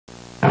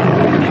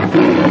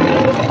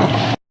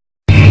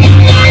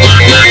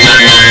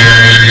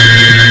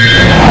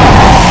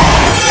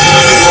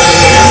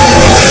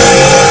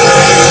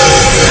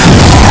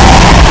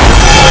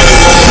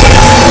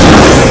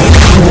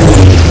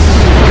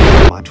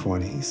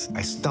20s,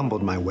 I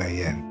stumbled my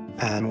way in.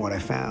 And what I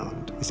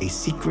found is a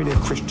secretive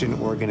Christian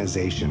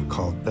organization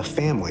called The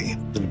Family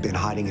that had been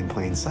hiding in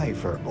plain sight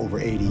for over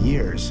 80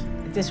 years.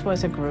 This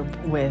was a group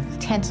with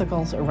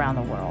tentacles around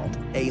the world.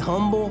 A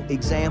humble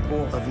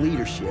example of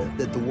leadership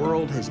that the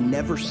world has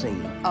never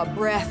seen. A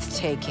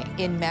breathtaking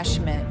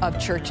enmeshment of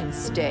church and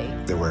state.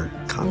 There were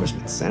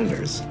congressmen,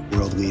 senators,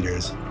 world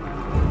leaders.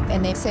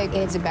 And they say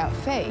it's about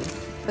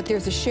faith, but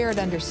there's a shared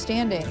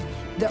understanding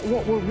that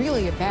what we're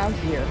really about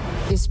here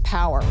is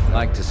power. I'd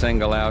like to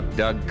single out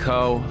Doug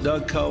Coe.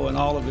 Doug Coe and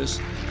all of his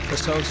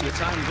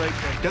associates. I'm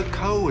grateful. Doug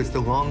Coe is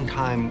the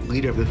longtime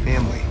leader of The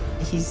Family.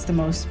 He's the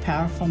most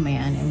powerful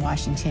man in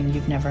Washington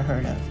you've never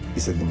heard of.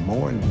 He said the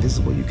more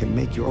invisible you can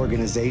make your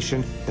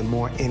organization, the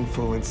more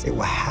influence it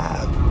will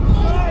have.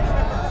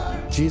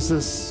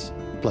 Jesus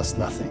plus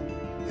nothing.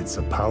 It's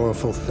a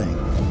powerful thing.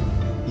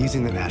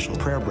 Using the National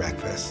Prayer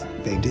Breakfast,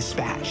 they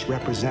dispatch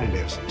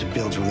representatives to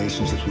build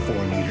relationships with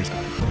foreign leaders.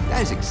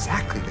 That is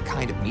exactly the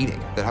kind of meeting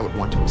that I would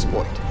want to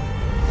exploit.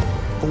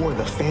 For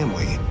The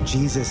Family,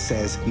 Jesus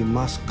says you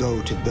must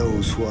go to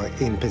those who are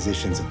in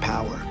positions of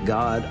power.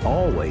 God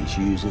always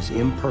uses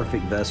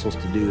imperfect vessels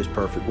to do his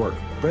perfect work.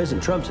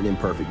 President Trump's an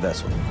imperfect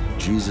vessel.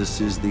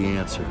 Jesus is the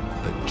answer,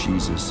 but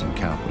Jesus and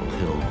Capitol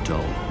Hill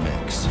don't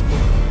mix.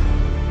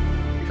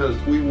 Because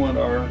we want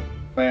our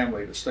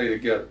family to stay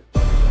together.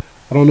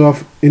 I don't know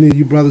if any of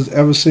you brothers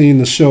ever seen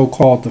the show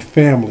called The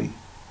Family.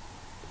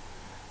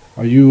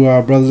 Are you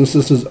brothers and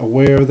sisters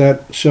aware of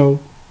that show?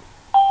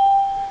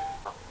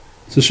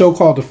 It's a show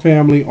called The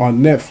Family on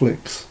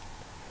Netflix.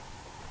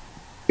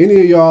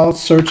 Any of y'all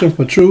searching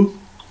for truth,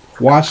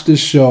 watch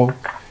this show,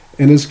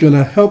 and it's going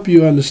to help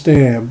you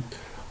understand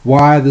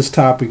why this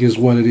topic is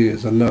what it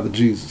is, another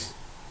Jesus.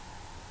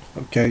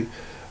 Okay,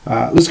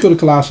 let's go to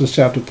Colossians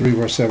chapter 3,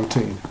 verse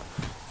 17.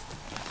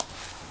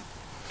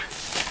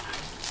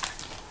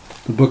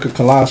 The book of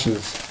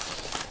Colossians,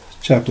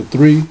 chapter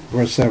 3,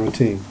 verse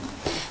 17.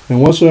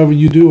 And whatsoever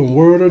you do in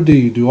word or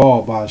deed, do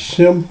all by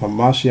Hashem,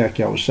 HaMashayach,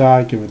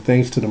 Yahawashi, giving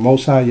thanks to the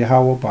Most High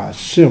Yahweh by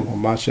Hashem,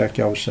 HaMashayach,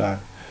 Yahawashi.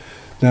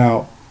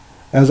 Now,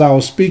 as I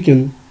was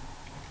speaking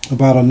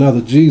about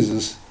another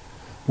Jesus,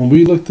 when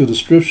we look through the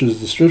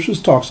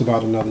scriptures talks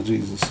about another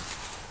Jesus.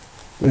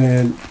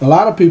 And a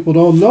lot of people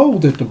don't know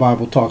that the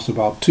Bible talks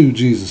about two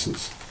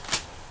Jesuses.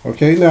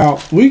 Okay, now,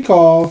 we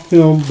call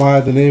him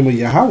by the name of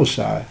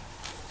Yahawashi.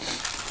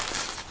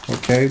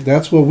 Okay,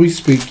 that's what we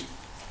speak.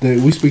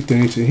 We speak the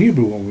ancient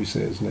Hebrew when we say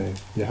his name,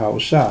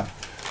 Yahawashi.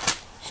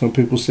 Some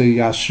people say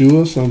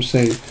Yahshua, some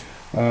say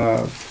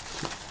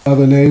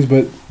other names,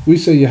 but we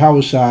say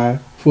Yahawashi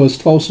for it's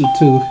closer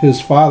to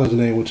his father's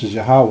name, which is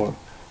Yahweh.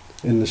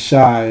 And the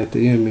Shai at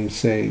the end means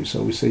saved,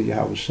 so we say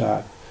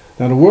Yahawashi.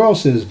 Now the world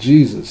says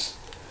Jesus,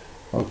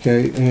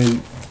 okay,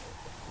 and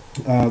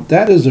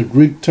that is a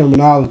Greek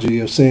terminology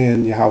of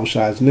saying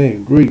Yahawashi's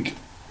name, Greek.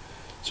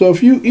 So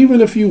even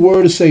if you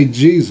were to say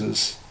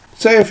Jesus,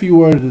 say if you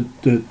were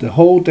to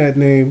hold that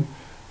name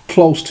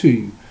close to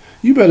you,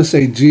 you better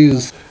say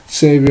Jesus,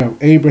 Savior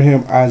of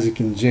Abraham, Isaac,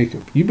 and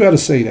Jacob. You better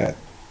say that.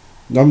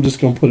 I'm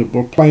just going to put it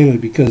more plainly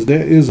because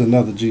there is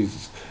another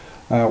Jesus.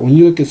 When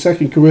you look at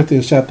 2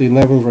 Corinthians chapter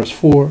 11, verse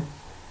 4,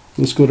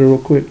 let's go there real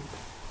quick.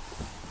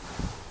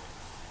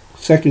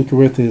 2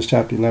 Corinthians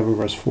chapter 11,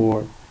 verse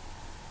 4.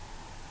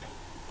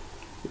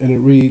 And it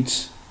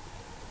reads,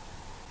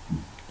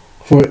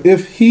 For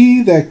if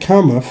he that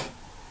cometh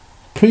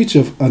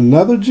preacheth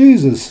another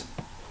Jesus,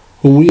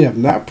 whom we have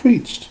not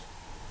preached,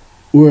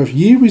 or if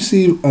ye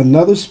receive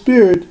another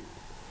spirit,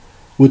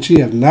 which ye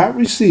have not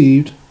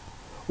received,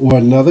 or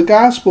another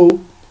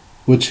gospel,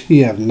 which he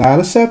have not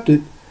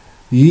accepted,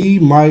 ye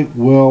might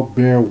well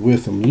bear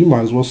with him. You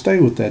might as well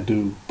stay with that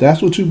dude.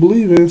 That's what you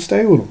believe in,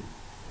 stay with him.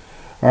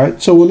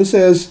 Alright, so when it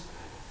says,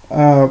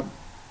 though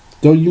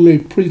you may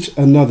preach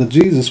another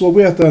Jesus, what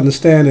we have to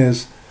understand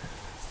is,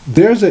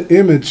 there's an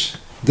image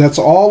that's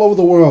all over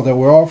the world that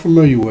we're all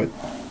familiar with.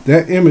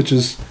 That image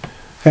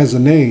has a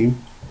name,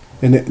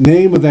 and the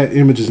name of that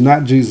image is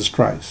not Jesus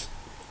Christ.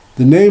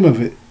 The name of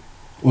it,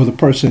 or the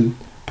person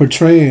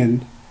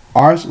portraying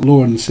our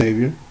Lord and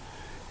Savior,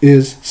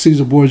 is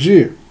Caesar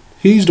Borgia.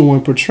 He's the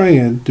one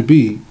portraying to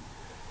be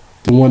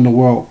the one the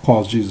world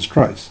calls Jesus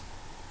Christ.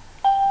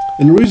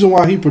 And the reason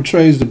why he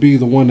portrays to be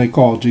the one they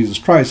call Jesus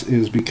Christ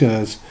is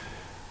because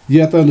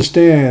you have to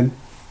understand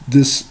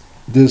this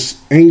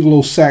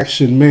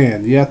Anglo-Saxon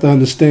man. You have to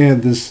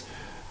understand this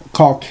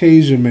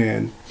Caucasian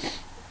man.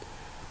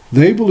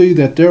 They believe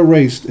that their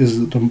race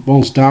is the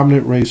most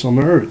dominant race on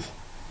the earth.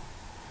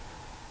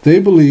 They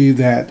believe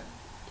that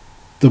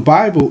the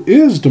Bible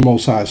is the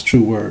Most High's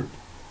true word.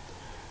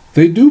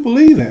 They do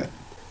believe that.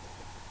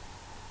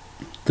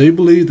 They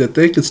believe that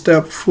they could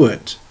step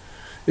foot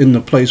in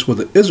the place where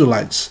the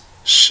Israelites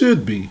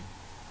should be.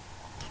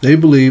 They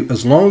believe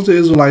as long as the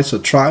Israelites are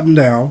trodden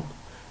down,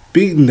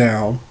 beaten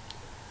down,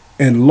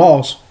 and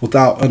lost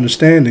without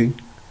understanding,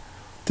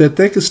 that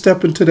they could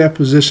step into that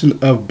position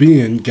of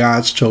being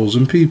God's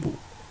chosen people.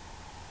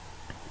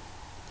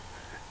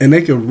 And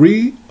they could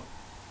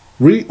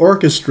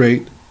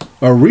reorchestrate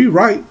or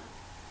rewrite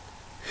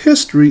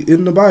history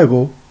in the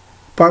Bible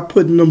by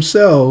putting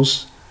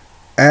themselves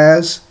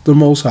as the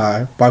Most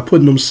High, by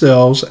putting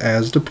themselves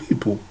as the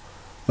people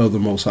of the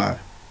Most High.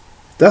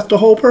 That's the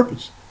whole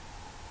purpose.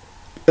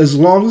 As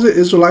long as the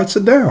Israelites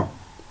are down.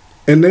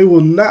 And they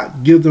will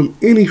not give them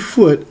any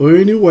foot or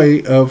any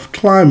way of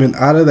climbing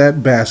out of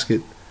that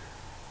basket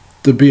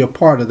to be a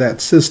part of that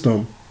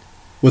system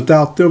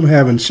without them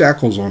having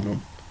shackles on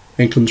them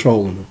and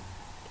controlling them.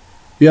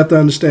 You have to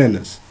understand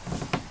this.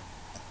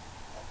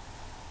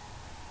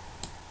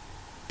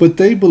 But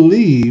they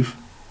believe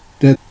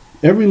that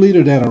every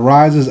leader that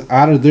arises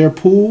out of their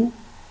pool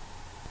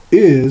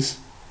is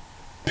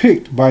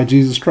picked by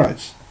Jesus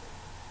Christ.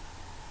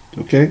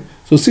 Okay?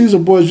 So Caesar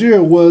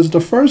Borgia was the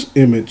first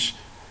image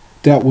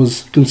that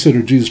was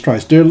considered Jesus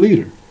Christ, their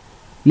leader.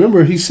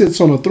 Remember, he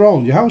sits on a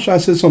throne. Yahawashi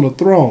sits on a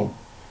throne.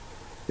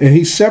 And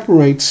he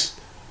separates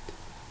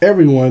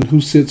everyone who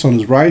sits on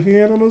his right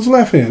hand and his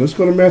left hand. Let's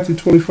go to Matthew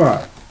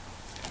 25.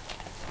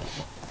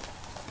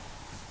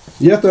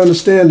 You have to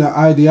understand the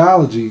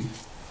ideology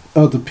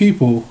of the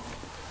people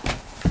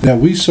that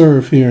we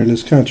serve here in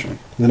this country.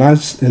 And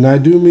I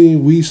do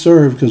mean we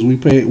serve because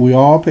we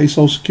all pay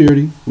Social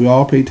Security, we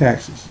all pay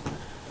taxes.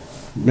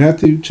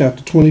 Matthew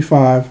chapter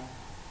 25,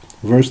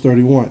 verse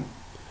 31.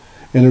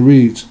 And it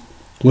reads,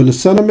 "When the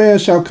Son of Man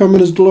shall come in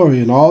his glory,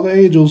 and all the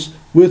angels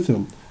with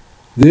him,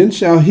 then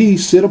shall he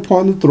sit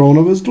upon the throne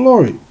of his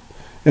glory.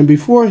 And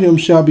before him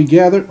shall be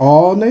gathered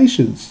all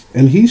nations,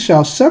 and he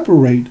shall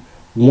separate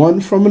one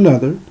from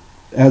another,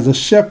 as a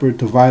shepherd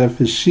divideth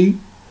his sheep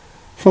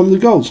from the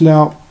goats."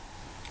 Now,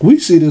 we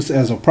see this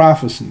as a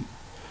prophecy.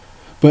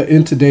 But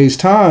in today's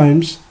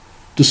times,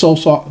 the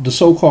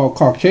so-called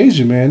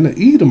Caucasian man, the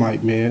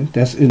Edomite man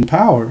that's in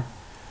power,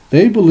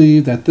 they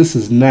believe that this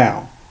is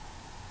now.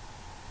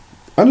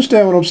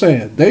 Understand what I'm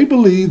saying? They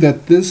believe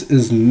that this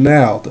is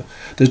now.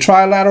 The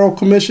Trilateral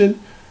Commission,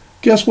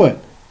 guess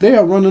what? They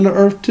are running the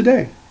earth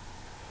today.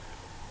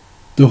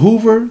 The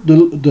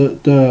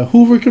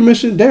Hoover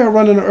Commission, they are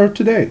running the earth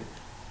today.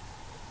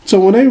 So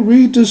when they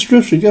read this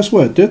scripture, guess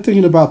what? They're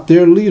thinking about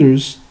their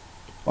leaders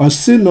are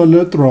sitting on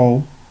their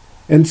throne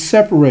and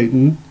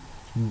separating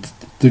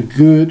the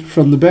good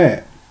from the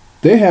bad.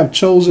 They have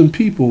chosen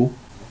people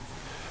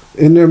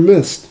in their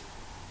midst.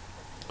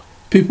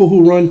 People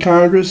who run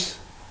Congress,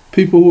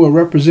 people who are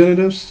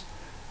representatives,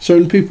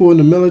 certain people in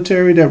the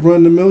military that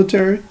run the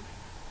military,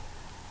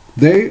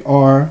 they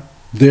are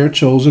their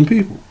chosen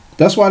people.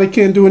 That's why they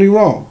can't do any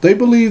wrong. They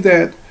believe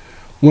that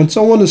when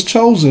someone is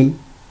chosen,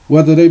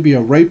 whether they be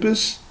a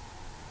rapist,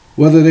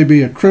 whether they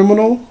be a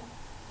criminal,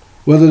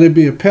 whether they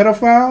be a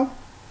pedophile,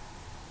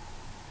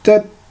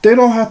 that they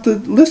don't have to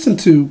listen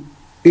to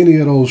any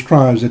of those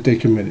crimes that they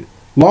committed,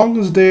 long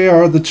as they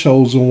are the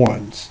chosen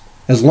ones.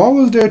 As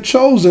long as they're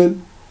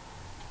chosen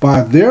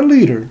by their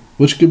leader,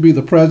 which could be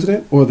the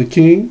president or the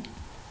king,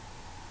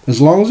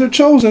 as long as they're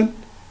chosen,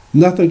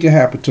 nothing can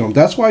happen to them.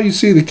 That's why you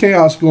see the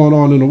chaos going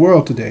on in the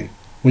world today.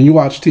 When you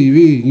watch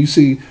TV and you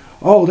see,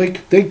 oh,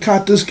 they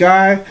caught this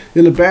guy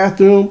in the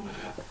bathroom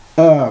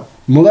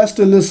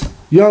molesting this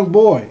young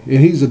boy, and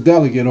he's a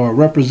delegate or a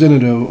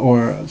representative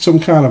or some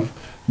kind of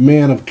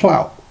man of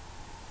clout,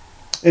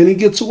 and he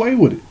gets away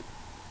with it.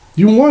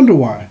 You wonder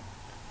why.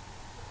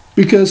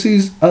 Because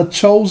he's a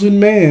chosen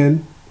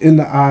man in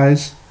the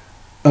eyes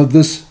of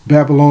this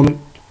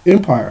Babylonian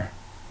empire.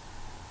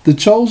 The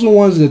chosen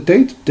ones that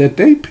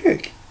they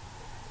pick,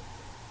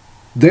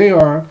 they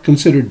are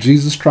considered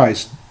Jesus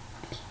Christ.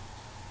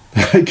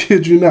 I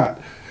kid you not.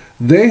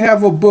 They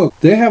have a book.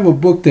 They have a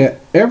book that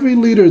every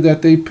leader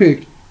that they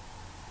pick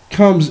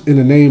comes in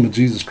the name of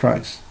Jesus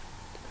Christ.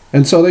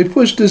 And so they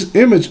push this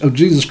image of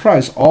Jesus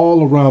Christ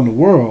all around the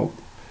world.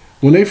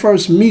 When they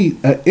first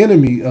meet an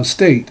enemy of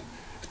state,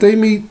 if they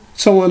meet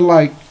someone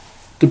like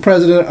the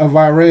president of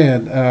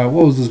Iran,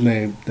 what was his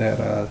name?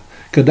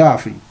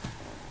 Gaddafi.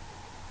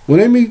 When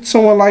they meet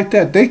someone like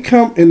that, they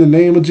come in the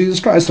name of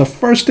Jesus Christ. The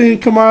first thing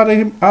come out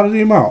of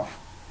their mouth,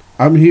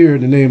 I'm here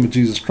in the name of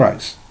Jesus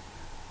Christ,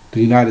 the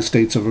United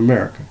States of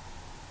America.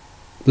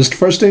 That's the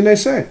first thing they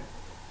say.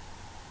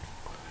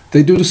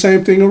 They do the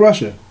same thing in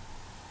Russia.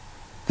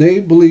 They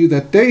believe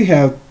that they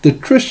have the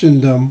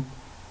Christendom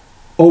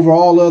over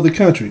all other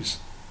countries.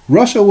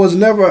 Russia was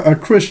never a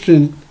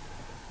Christian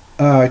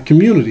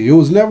community. It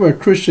was never a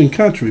Christian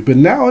country, but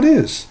now it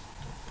is.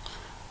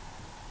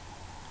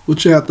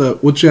 What you have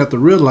to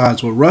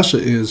realize what Russia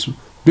is,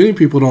 many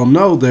people don't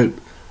know that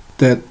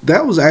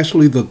was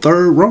actually the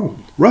third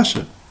Rome,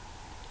 Russia.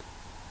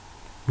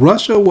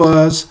 Russia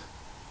was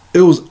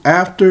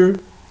after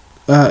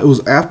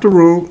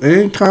Rome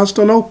and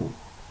Constantinople.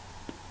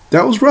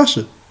 That was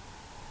Russia.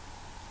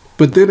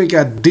 But then it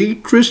got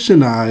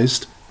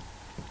de-Christianized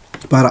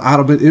by the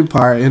Ottoman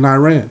Empire in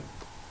Iran.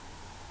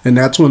 And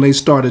that's when they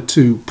started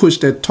to push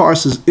that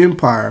Tarsus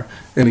Empire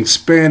and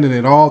expanding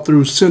it all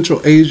through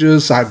Central Asia,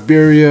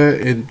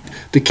 Siberia, and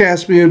the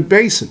Caspian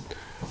Basin,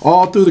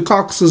 all through the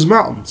Caucasus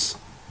Mountains.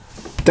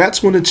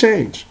 That's when it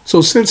changed.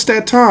 So since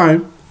that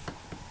time,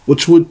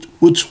 which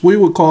we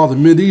would call the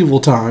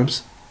medieval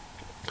times,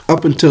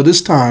 up until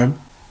this time,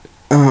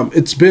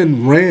 it's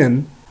been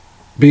ran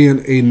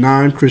being a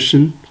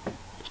non-Christian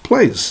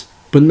place.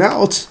 But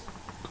now it's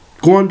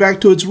going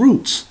back to its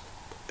roots.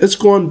 It's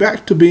going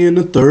back to being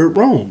the third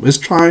Rome. It's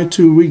trying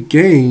to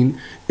regain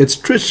its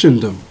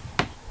Christendom.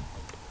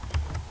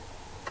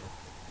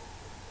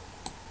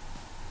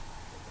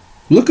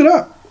 Look it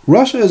up.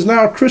 Russia is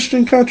now a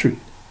Christian country.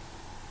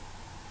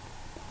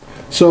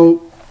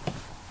 So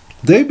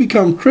they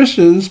become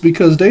Christians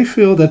because they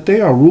feel that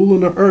they are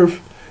ruling the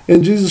earth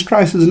in Jesus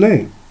Christ's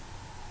name.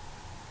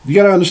 You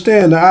got to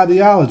understand the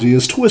ideology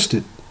is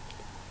twisted.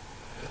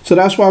 So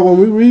that's why when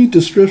we read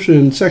the scripture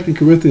in 2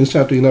 Corinthians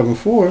chapter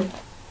 11:4,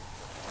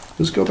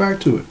 let's go back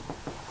to it.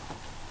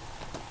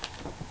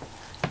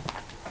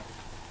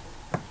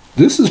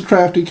 This is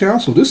crafty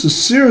counsel. This is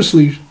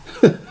seriously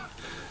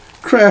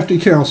crafty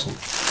counsel.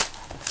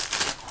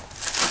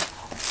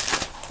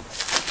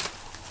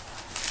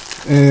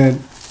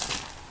 And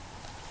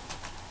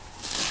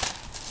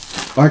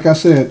like I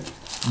said,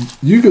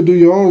 you could do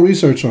your own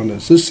research on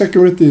this. This is 2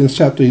 Corinthians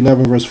chapter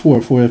 11, verse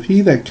 4. For if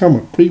he that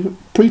cometh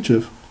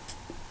preacheth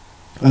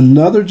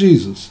another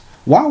Jesus.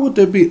 Why would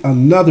there be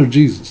another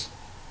Jesus?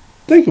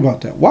 Think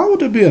about that. Why would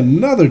there be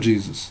another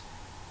Jesus?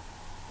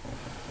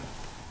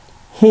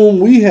 Whom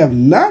we have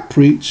not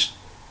preached.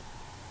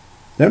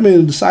 That means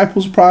the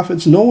disciples,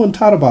 prophets, no one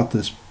taught about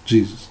this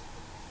Jesus.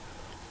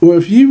 Or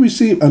if ye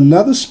receive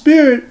another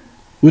spirit,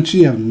 which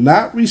ye have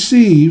not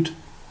received.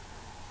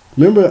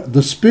 Remember,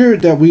 the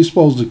spirit that we're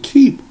supposed to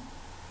keep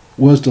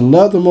was to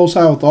love the Most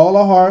High with all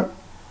our heart,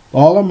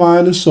 all our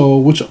mind and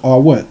soul, which are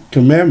what?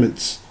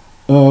 Commandments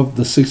of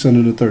the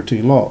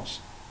 613 laws.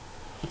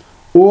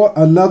 Or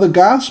another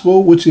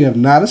gospel which ye have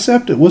not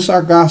accepted. What's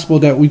our gospel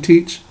that we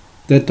teach?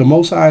 That the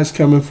Most High is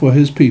coming for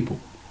his people,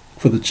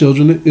 for the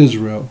children of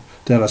Israel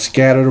that are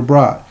scattered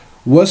abroad.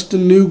 What's the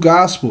new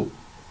gospel?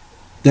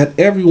 That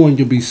everyone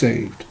can be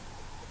saved.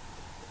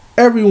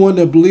 Everyone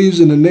that believes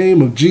in the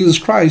name of Jesus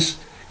Christ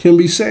can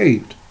be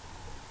saved.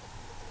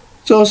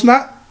 So it's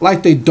not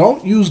like they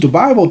don't use the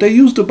Bible. They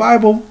use the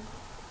Bible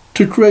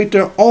to create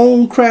their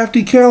own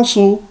crafty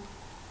counsel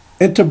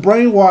and to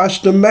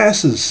brainwash the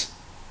masses.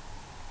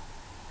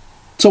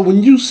 So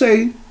when you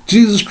say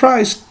Jesus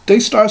Christ, they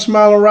start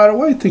smiling right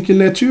away, thinking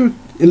that you're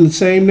in the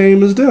same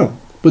name as them.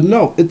 But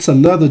no, it's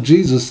another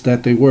Jesus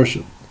that they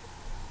worship.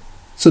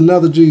 It's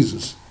another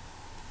Jesus.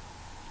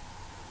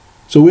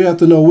 So we have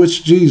to know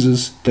which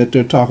Jesus that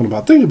they're talking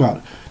about. Think about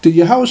it. Did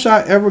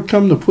Yahawashi ever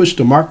come to push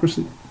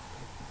democracy?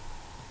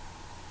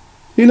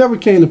 He never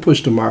came to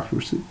push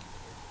democracy.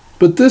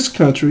 But this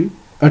country,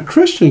 a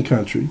Christian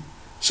country,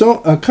 so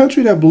a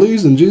country that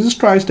believes in Jesus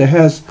Christ, that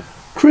has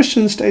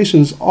Christian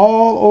stations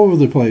all over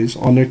the place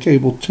on their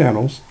cable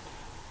channels,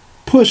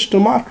 push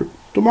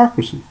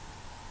democracy.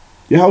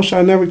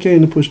 Yahawashi never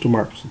came to push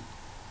democracy.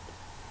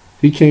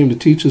 He came to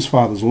teach his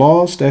Father's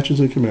laws, statutes,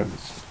 and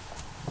commandments.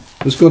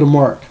 Let's go to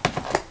Mark,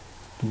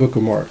 the book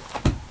of Mark.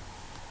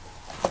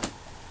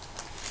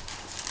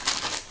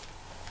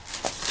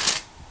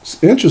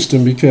 It's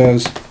interesting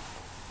because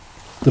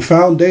the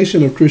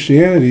foundation of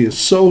Christianity is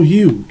so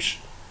huge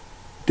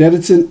that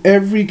it's in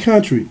every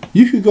country.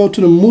 You could go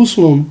to the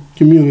Muslim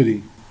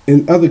community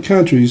in other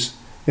countries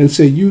and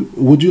say,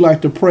 would you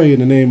like to pray in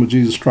the name of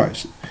Jesus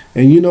Christ?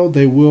 And you know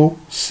they will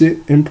sit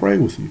and pray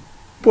with you.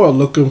 People are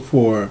looking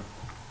for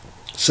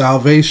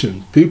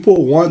salvation.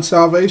 People want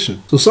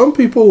salvation. So some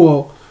people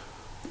will,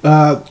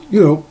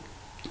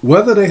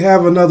 whether they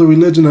have another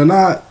religion or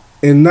not,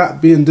 and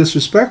not being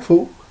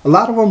disrespectful, a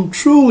lot of them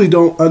truly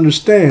don't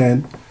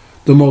understand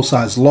the Most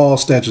High's law,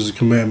 statutes, and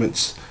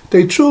commandments.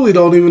 They truly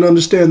don't even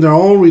understand their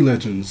own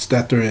religions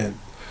that they're in.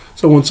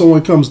 So when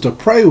someone comes to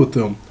pray with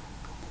them,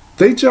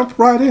 they jump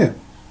right in.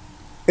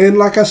 And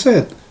like I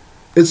said,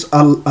 it's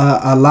a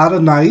lot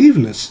of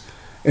naiveness.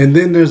 And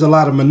then there's a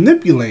lot of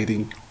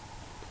manipulating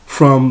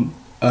from,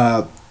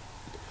 I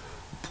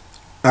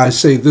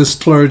say, this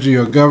clergy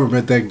or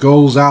government that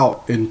goes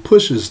out and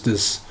pushes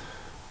this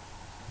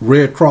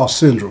Red Cross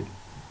syndrome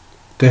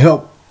to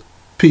help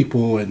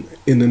people in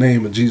the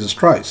name of Jesus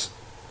Christ.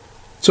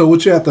 So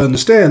what you have to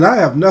understand, I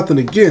have nothing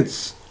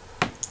against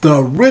the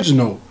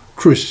original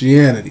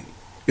Christianity.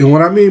 And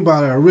what I mean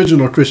by the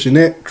original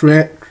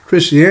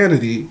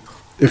Christianity,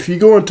 if you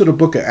go into the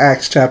book of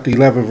Acts chapter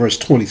 11 verse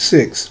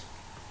 26,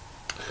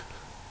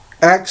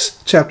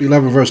 Acts chapter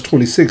 11 verse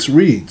 26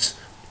 reads,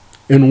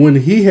 and when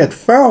he had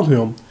found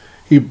him,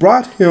 he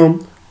brought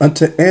him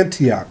unto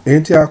Antioch.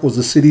 Antioch was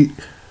a city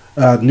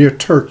near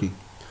Turkey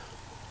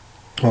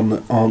in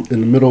the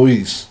Middle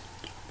East.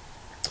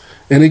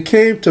 And it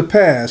came to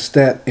pass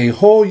that a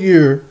whole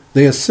year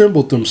they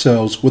assembled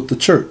themselves with the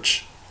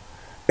church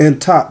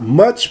and taught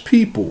much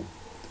people,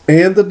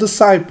 and the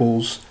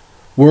disciples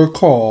were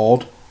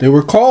called. They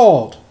were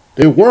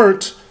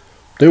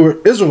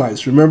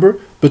Israelites, remember?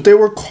 But they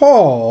were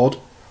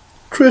called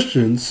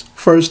Christians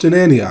first in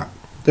Antioch.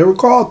 They were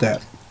called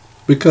that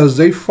because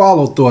they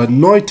followed the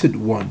anointed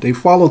one. They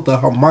followed the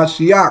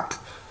HaMashayach,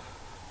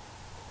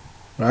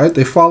 right?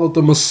 They followed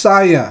the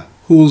Messiah,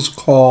 who was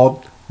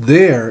called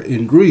there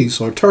in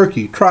Greece or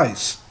Turkey,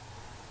 Christ.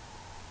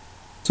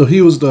 So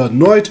he was the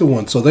anointed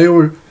one. So they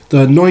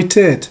the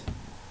anointed,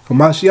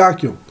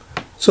 HaMashayach.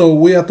 So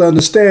we have to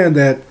understand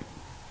that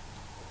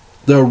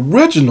the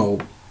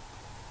original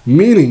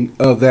meaning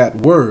of that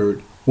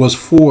word was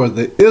for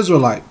the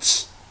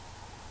Israelites,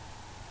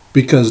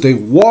 because they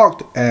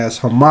walked as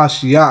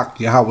HaMashayach,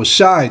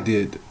 Yahawashi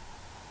did,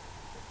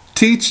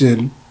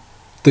 teaching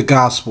the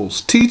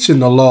Gospels, teaching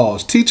the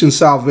laws, teaching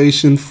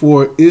salvation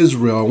for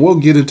Israel. And we'll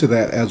get into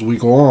that as we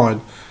go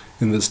on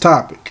in this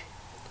topic.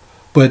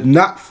 But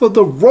not for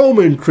the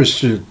Roman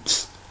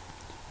Christians,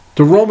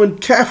 the Roman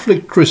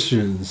Catholic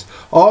Christians.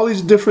 All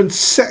these different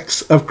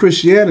sects of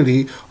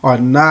Christianity are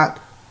not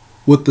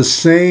with the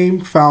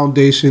same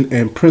foundation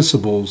and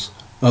principles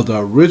of the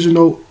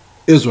original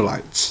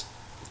Israelites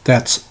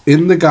that's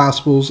in the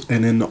Gospels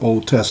and in the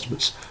Old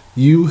Testaments.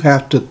 You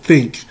have to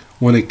think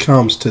when it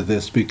comes to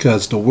this,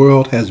 because the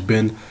world has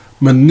been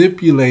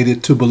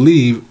manipulated to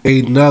believe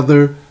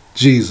another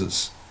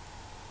Jesus.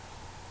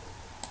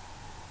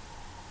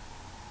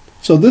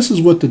 So this is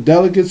what the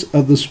delegates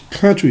of this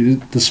country,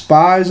 the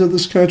spies of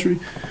this country,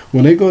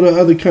 when they go to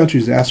other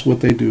countries, that's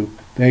what they do.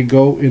 They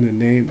go in the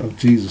name of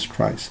Jesus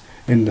Christ.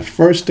 And the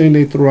first thing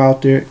they throw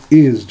out there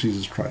is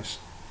Jesus Christ.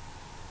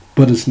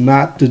 But it's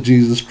not the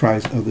Jesus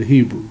Christ of the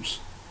Hebrews.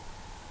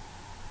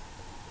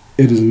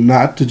 It is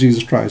not the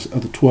Jesus Christ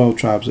of the 12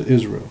 tribes of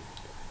Israel,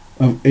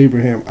 of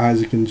Abraham,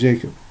 Isaac, and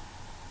Jacob.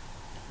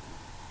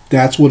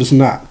 That's what it's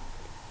not.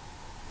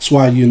 That's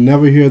why you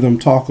never hear them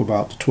talk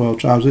about the 12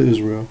 tribes of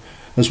Israel.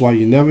 That's why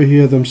you never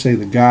hear them say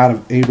the God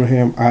of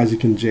Abraham,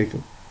 Isaac, and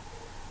Jacob.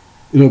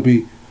 It'll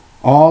be,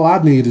 all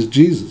I need is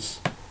Jesus.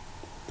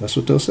 That's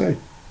what they'll say.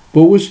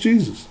 But which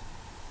Jesus?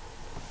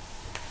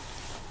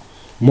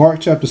 Mark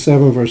chapter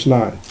 7, verse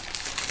 9.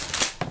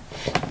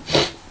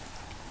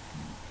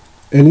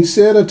 And he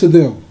said unto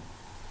them,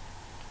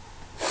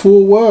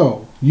 full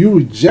well, you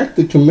reject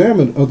the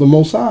commandment of the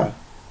Most High,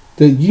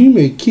 that ye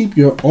may keep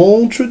your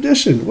own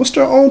tradition. What's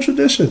their own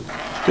tradition?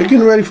 They're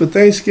getting ready for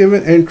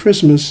Thanksgiving and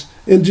Christmas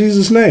in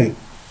Jesus' name.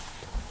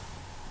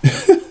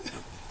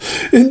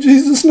 In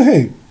Jesus'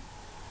 name.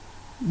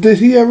 Did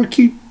he ever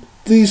keep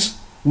these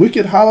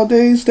wicked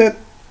holidays that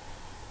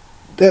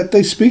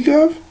they speak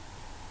of?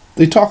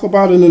 They talk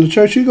about it in the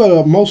church. You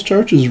go to most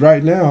churches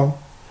right now,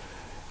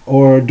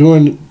 or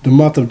during the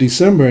month of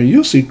December, and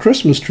you'll see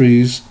Christmas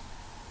trees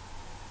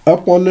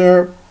up on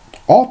their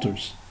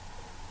altars.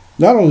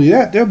 Not only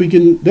that,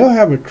 they'll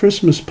have a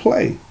Christmas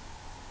play.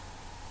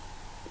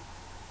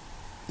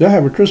 They'll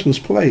have a Christmas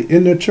play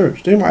in their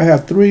church. They might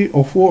have 3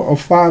 or 4 or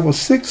 5 or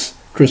 6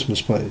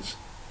 Christmas plays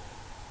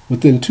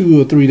within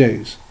 2 or 3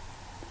 days.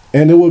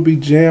 And it will be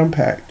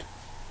jam-packed.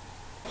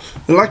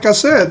 And like I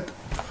said,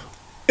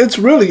 it's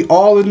really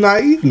all in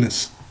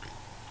naiveness.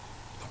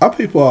 Our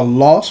people are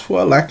lost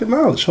for a lack of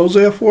knowledge.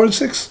 Hosea 4 and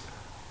 6.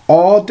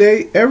 All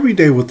day, every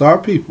day with our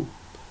people.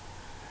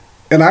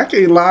 And I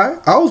can't lie,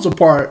 I was a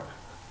part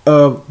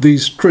of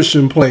these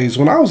Christian plays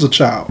when I was a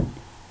child.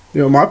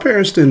 You know, my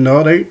parents didn't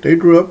know. They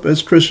grew up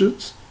as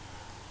Christians.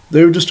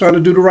 They were just trying to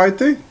do the right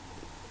thing.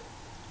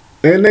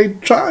 And they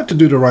tried to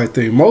do the right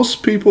thing.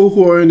 Most people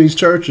who are in these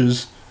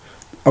churches,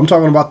 I'm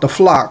talking about the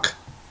flock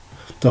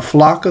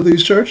of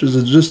these churches,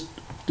 is just,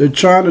 they're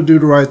trying to do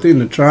the right thing.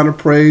 They're trying to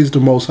praise the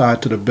Most High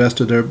to the best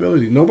of their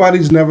ability.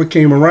 Nobody's never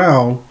came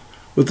around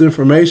with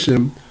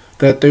information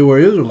that they were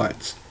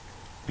Israelites.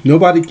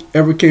 Nobody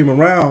ever came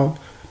around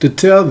to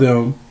tell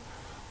them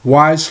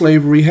why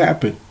slavery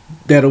happened,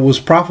 that it was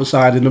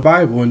prophesied in the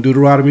Bible in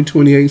Deuteronomy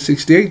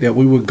 28:68 that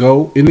we would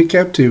go into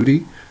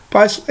captivity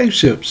by slave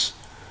ships.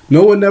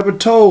 No one ever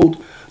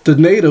told the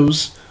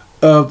natives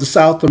of the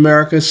South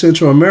America,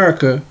 Central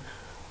America,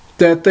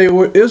 that they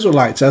were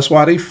Israelites. That's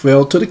why they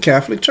fell to the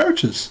Catholic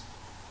churches.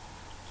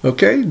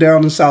 Okay,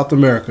 down in South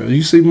America.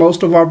 You see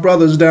most of our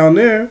brothers down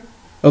there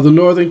of the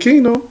Northern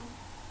Kingdom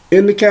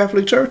in the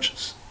Catholic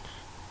churches.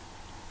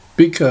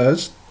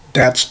 Because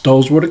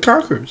those were the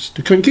conquerors,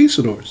 the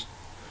conquistadors.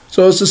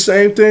 So it's the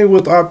same thing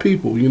with our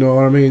people, you know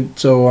what I mean?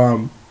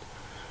 So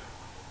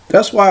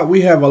that's why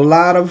we have a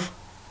lot of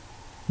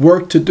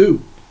work to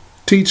do,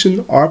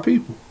 teaching our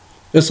people.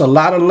 It's a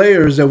lot of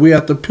layers that we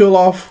have to peel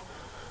off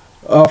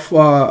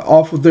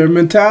of their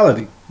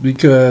mentality,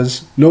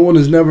 because no one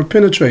has never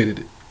penetrated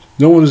it.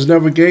 No one has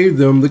never gave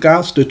them the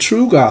gospel, the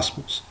true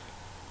gospels.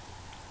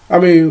 I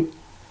mean,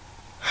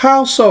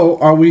 how so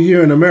are we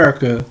here in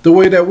America the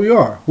way that we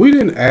are? We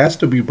didn't ask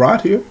to be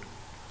brought here.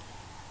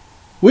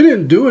 We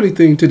didn't do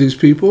anything to these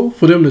people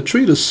for them to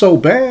treat us so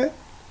bad.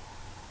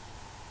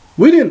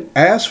 We didn't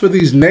ask for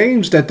these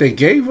names that they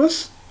gave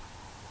us.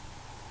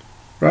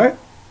 Right?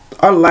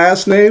 Our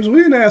last names, we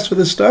didn't ask for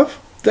this stuff.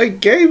 They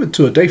gave it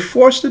to it. They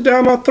forced it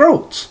down our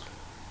throats.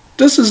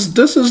 This is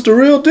the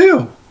real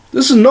deal.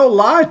 This is no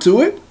lie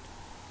to it.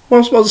 Well,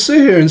 I'm supposed to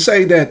sit here and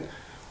say that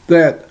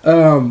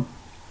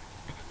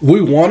we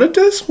wanted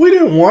this? We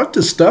didn't want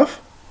this stuff.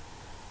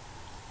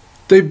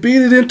 They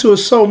beat it into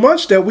us so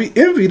much that we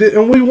envied it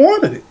and we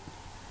wanted it.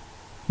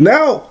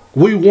 Now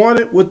we want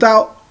it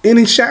without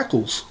any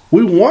shackles.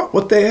 We want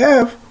what they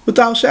have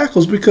without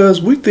shackles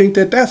because we think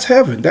that that's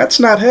heaven. That's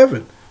not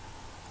heaven.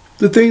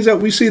 The things that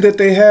we see that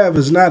they have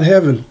is not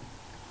heaven.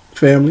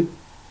 family.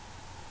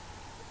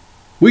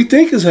 We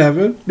think it's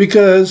heaven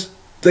because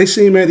they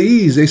seem at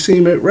ease, they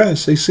seem at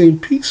rest, they seem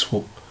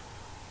peaceful.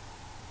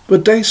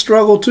 But they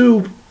struggle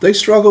too. They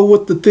struggle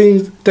with the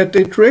things that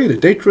they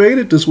created. They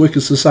created this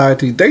wicked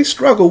society. They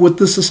struggle with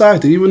this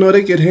society, even though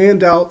they get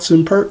handouts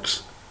and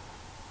perks.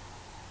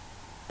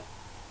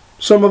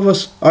 Some of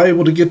us are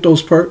able to get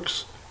those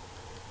perks.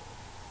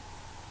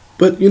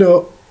 But,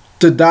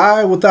 to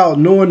die without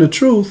knowing the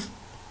truth,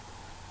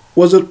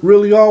 was it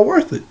really all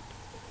worth it?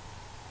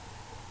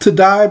 To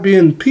die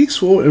being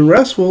peaceful and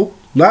restful,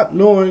 not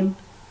knowing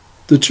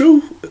the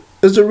truth,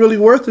 is it really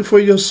worth it for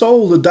your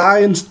soul to die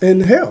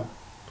in hell?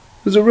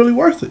 Is it really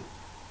worth it?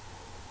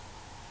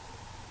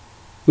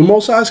 The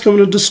Most High is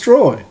coming to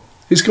destroy.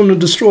 He's coming to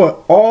destroy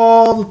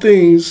all the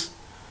things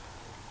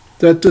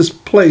that this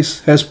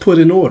place has put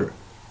in order.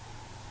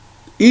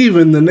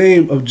 Even the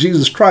name of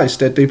Jesus Christ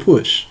that they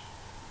push.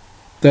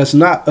 That's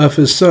not of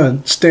his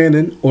son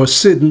standing or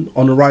sitting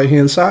on the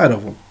right-hand side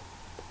of him.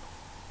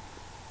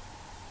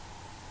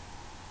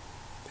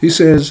 He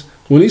says,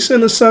 when he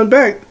sends his son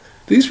back,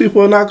 these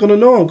people are not going to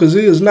know him because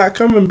he is not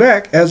coming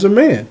back as a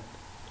man.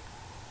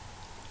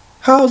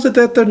 How is it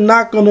that they're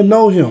not going to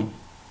know him?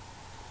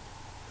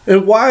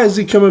 And why is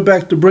he coming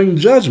back to bring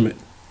judgment?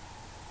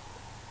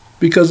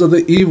 Because of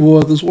the evil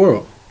of this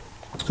world.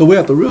 So we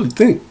have to really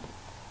think.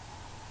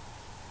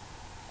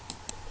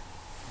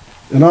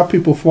 And our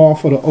people fall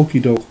for the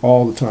okie doke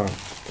all the time.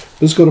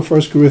 Let's go to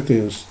 1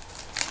 Corinthians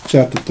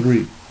chapter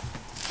 3.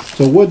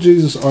 So what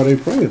Jesus are they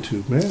praying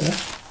to, man?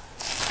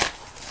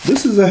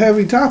 This is a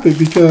heavy topic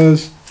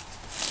because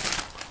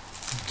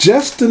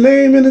just the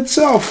name in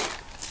itself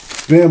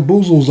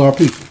bamboozles our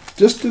people.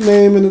 Just the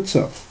name in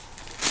itself.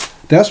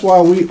 That's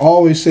why we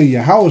always say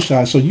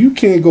Yahawashi, so you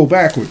can't go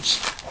backwards.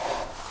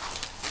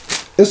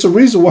 It's the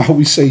reason why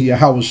we say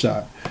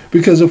Yahawashi.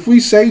 Because if we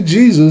say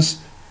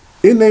Jesus,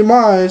 in their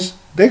minds,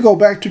 they go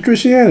back to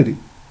Christianity.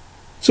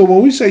 So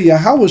when we say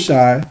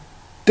Yahawashi,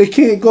 they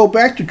can't go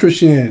back to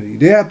Christianity.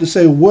 They have to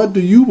say, what do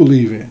you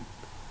believe in?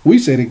 We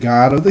say the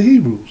God of the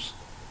Hebrews.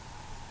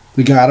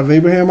 The God of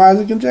Abraham,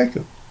 Isaac, and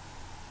Jacob.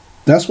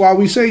 That's why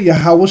we say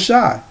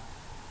Yahawashi.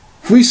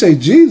 If we say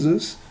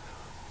Jesus,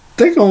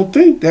 they're going to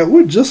think that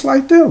we're just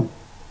like them.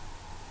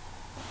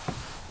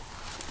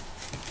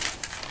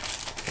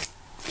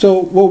 So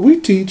what we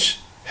teach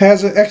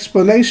has an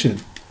explanation.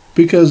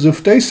 Because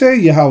if they say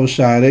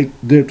Yahawashi,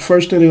 the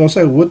first thing they're going to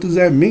say, what does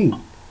that mean?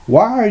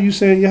 Why are you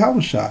saying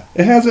Yahawashi?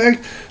 It has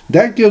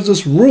that gives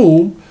us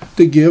room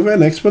to give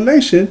an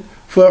explanation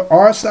for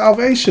our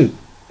salvation.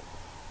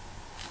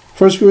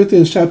 1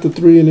 Corinthians chapter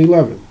 3 and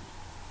 11.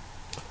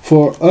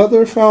 For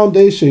other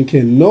foundation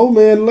can no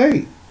man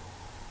lay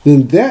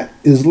than that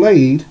is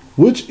laid,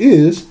 which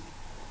is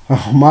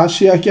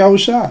HaMashayach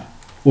Yahawashi,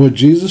 or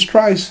Jesus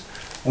Christ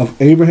of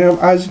Abraham,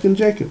 Isaac, and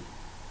Jacob.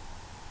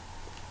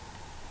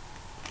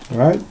 All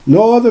right?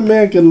 No other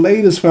man can lay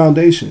this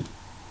foundation.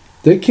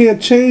 They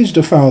can't change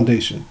the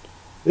foundation.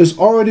 It's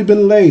already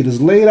been laid.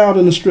 It's laid out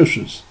in the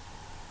scriptures.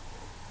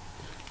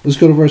 Let's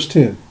go to verse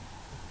 10.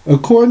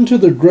 According to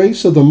the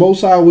grace of the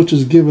Most High which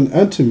is given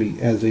unto me,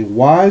 as a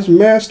wise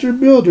master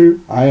builder,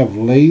 I have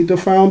laid the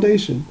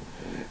foundation,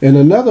 and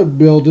another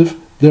buildeth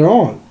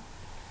thereon.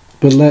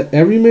 But let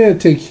every man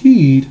take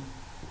heed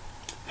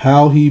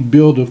how he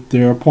buildeth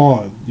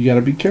thereupon. You got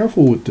to be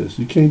careful with this.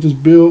 You can't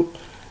just build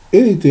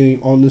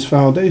anything on this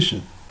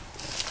foundation.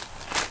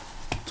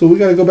 So we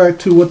got to go back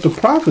to what the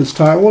prophets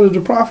taught. What did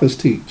the prophets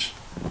teach?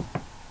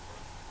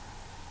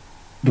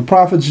 The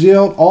prophets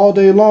yelled all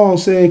day long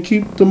saying,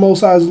 keep the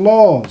Most High's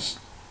laws.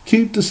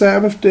 Keep the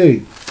Sabbath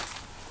day.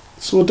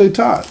 That's what they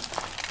taught.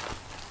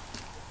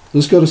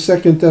 Let's go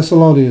to 2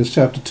 Thessalonians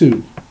chapter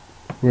 2,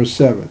 verse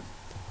 7.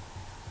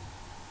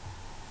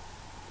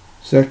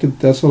 2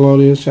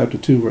 Thessalonians chapter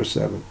 2, verse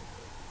 7.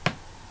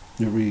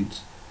 It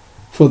reads,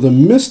 for the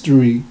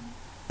mystery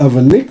of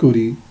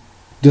iniquity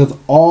doth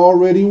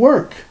already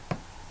work.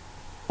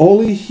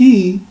 Only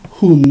he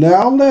who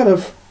now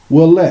letteth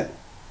will let,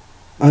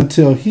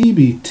 until he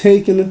be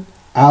taken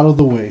out of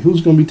the way.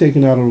 Who's going to be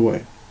taken out of the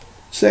way?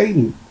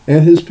 Satan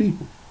and his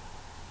people.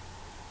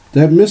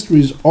 That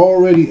mystery is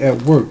already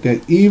at work.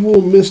 That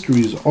evil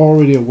mystery is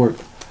already at work.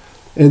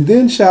 And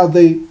then shall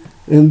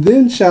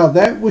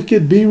that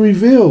wicked be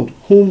revealed,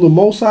 whom the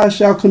Most High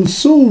shall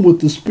consume with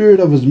the spirit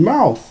of his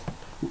mouth.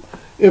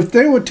 If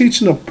they were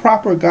teaching a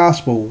proper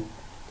gospel,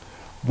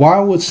 why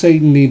would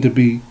Satan need to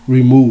be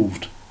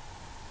removed?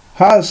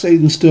 How is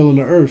Satan still in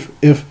the earth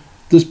if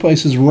this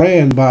place is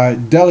ran by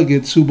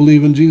delegates who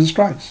believe in Jesus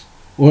Christ?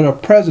 Or a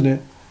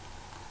president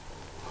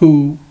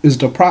who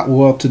is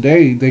well,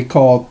 today they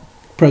call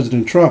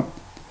President Trump,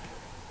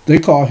 they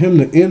call him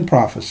the end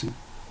prophecy.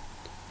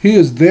 He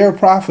is their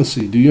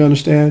prophecy. Do you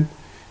understand?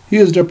 He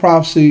is their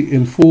prophecy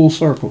in full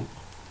circle.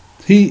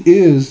 He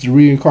is the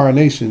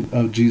reincarnation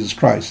of Jesus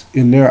Christ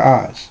in their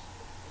eyes.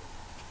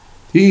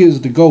 He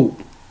is the GOAT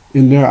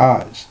in their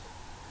eyes.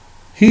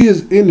 He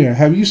is in there.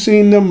 Have you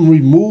seen them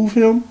remove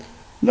him?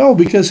 No,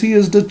 because he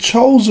is the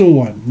chosen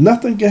one.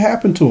 Nothing can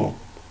happen to him.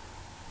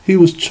 He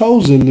was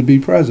chosen to be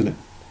president.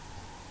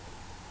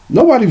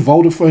 Nobody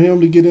voted for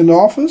him to get in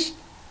office.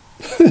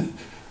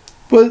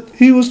 But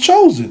he was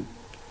chosen.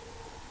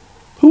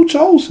 Who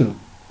chose him?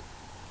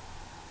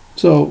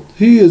 So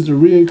he is the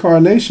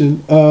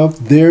reincarnation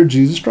of their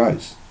Jesus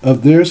Christ,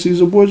 of their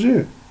Caesar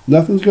Borgia.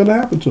 Nothing's going to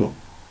happen to him.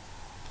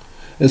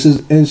 It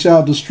says, and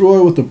shall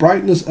destroy with the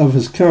brightness of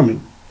his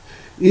coming,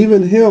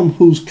 even him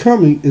whose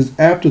coming is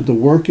after the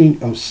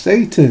working of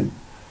Satan,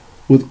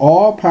 with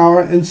all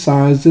power and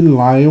signs and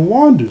lying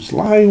wonders.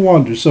 Lying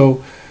wonders.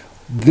 So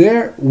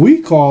there,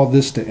 we call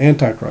this the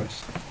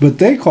Antichrist, but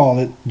they call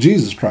it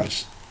Jesus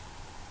Christ.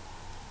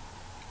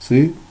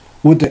 See?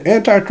 Would the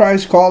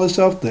Antichrist call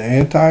himself the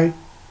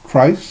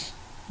Antichrist?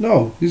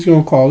 No, he's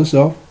going to call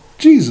himself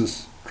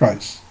Jesus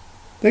Christ.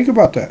 Think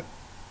about that.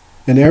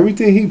 And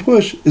everything he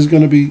push is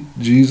going to be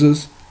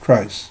Jesus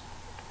Christ.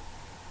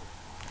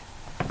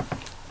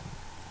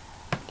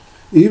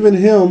 Even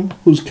him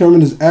whose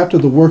coming is after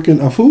the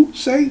working of who?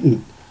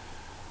 Satan.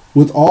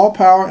 With all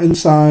power and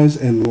signs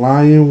and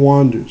lying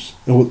wonders,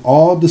 and with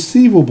all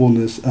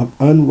deceivableness of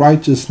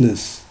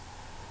unrighteousness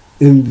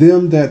in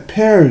them that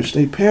perish.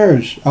 They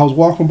perish. I was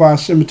walking by a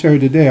cemetery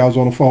today. I was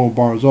on the phone with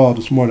Barzal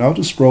this morning. I was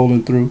just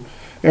strolling through.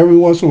 Every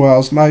once in a while,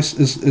 it's nice.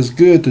 It's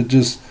good to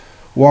just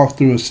walk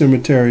through a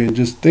cemetery and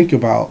just think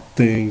about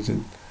things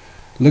and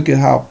look at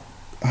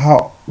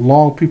how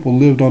long people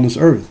lived on this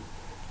earth.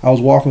 I was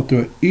walking through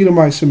an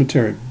Edomite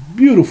cemetery,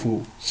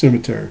 beautiful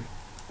cemetery,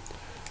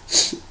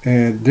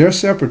 and their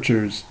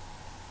sepulchres,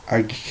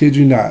 I kid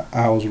you not,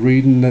 I was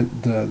reading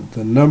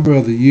the number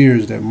of the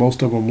years that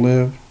most of them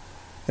lived,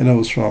 and it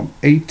was from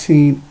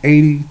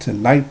 1880 to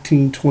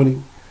 1920,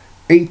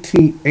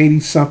 1880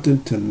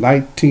 something to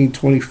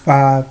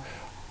 1925.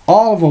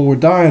 All of them were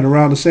dying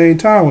around the same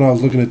time when I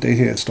was looking at their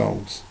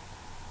headstones.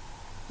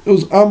 It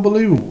was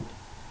unbelievable.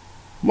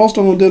 Most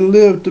of them didn't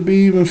live to be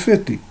even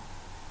 50.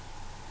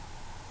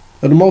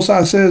 And the Most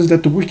High says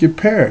that the wicked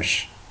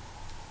perish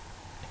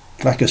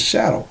like a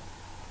shadow.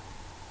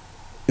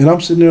 And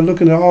I'm sitting there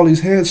looking at all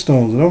these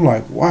headstones, and I'm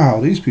like, wow,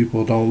 these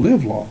people don't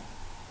live long.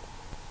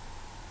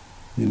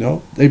 You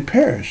know, they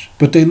perish,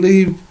 but they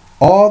leave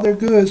all their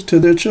goods to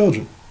their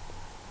children.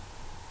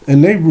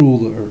 And they rule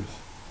the earth.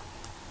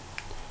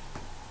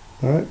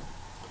 All right,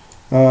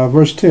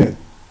 verse 10.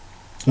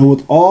 And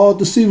with all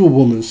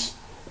deceivableness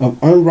of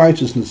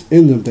unrighteousness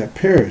in them that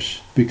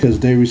perish,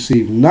 because they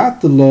receive not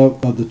the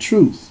love of the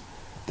truth,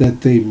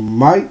 that they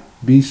might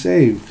be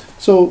saved.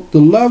 So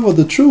the love of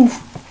the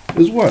truth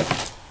is what?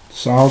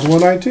 Psalms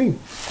 119.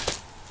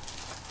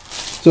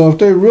 So if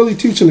they're really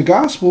teaching the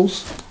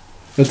Gospels,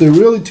 if they're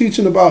really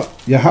teaching about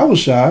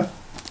Yahawashi,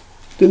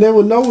 then they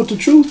would know what the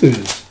truth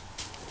is.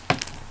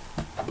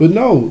 But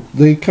no,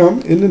 they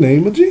come in the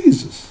name of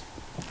Jesus.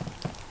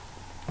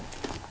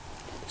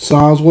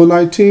 Psalms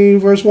 119,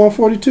 verse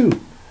 142.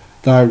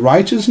 Thy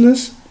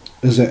righteousness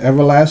is an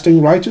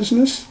everlasting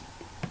righteousness,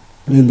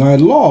 and thy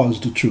law is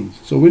the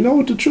truth. So we know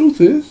what the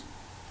truth is.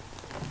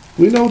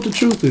 We know what the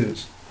truth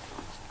is.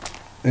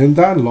 And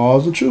thy law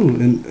is the truth.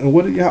 And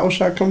what did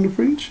Yahawashi come to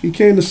preach? He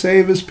came to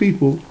save his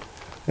people.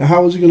 And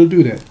how was he going to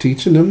do that?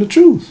 Teaching them the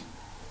truth.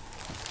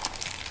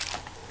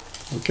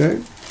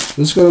 Okay?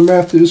 Let's go to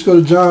Matthew. Let's go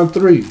to John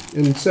 3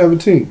 and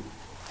 17.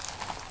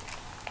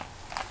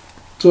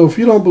 So if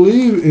you don't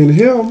believe in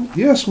him,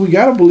 yes, we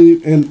got to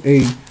believe in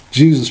a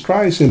Jesus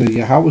Christ and a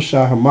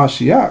Yahawashi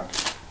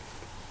HaMashayach.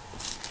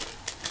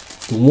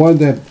 The one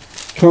that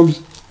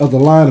comes of the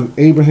line of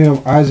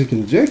Abraham, Isaac,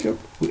 and Jacob.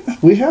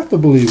 We have to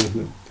believe in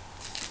him.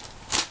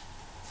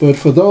 But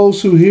for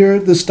those who hear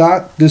this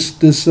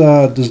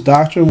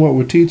doctrine, what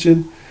we're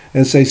teaching,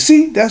 and say,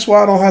 see, that's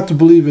why I don't have to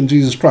believe in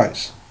Jesus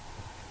Christ.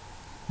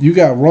 You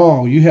got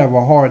wrong. You have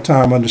a hard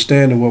time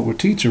understanding what we're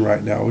teaching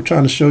right now. We're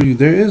trying to show you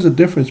there is a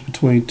difference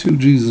between two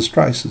Jesus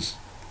Christs.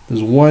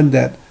 There's one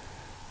that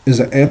is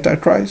an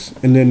Antichrist,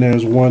 and then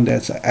there's one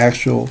that's an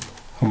actual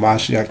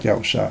HaMashayach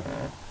Yahawashi.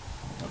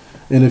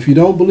 And if you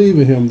don't believe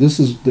in him, this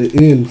is the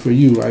end for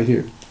you right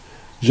here.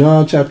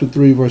 John chapter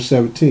 3, verse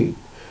 17.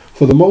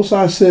 For the Most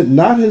High sent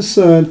not his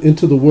Son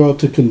into the world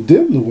to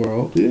condemn the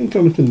world. He didn't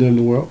come to condemn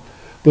the world.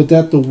 But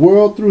that the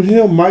world through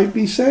him might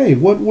be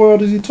saved. What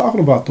world is he talking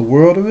about? The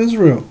world of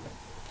Israel.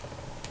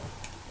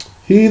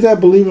 He that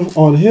believeth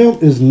on him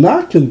is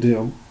not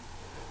condemned,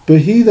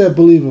 but he that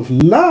believeth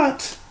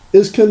not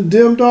is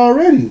condemned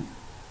already,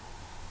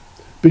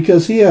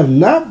 because he have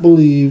not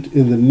believed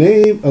in the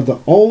name of the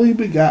only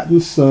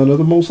begotten Son of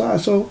the Most High.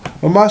 So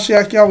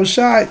HaMashayach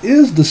Yahawashi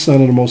is the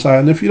Son of the Most High.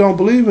 And if you don't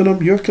believe in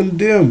him, you're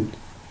condemned.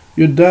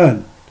 You're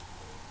done.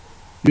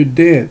 You're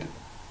dead.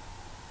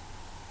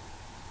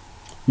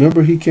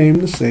 Remember, he came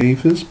to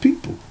save his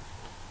people.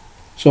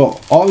 So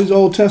all these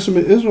Old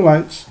Testament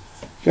Israelites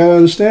gotta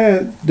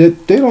understand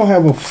that they don't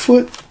have a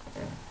foothold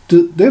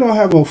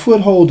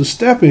to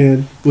step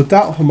in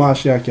without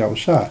HaMashayach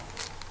Yahawashi.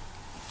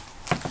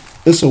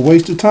 It's a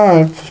waste of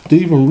time to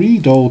even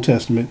read the Old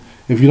Testament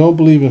if you don't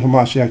believe in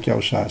HaMashayach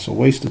Yahawashi. It's a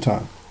waste of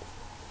time.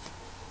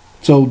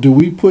 So do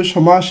we push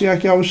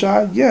HaMashayach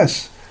Yahawashi?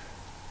 Yes.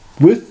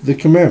 With the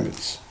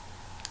commandments.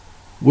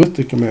 With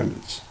the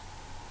commandments.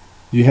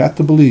 You have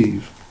to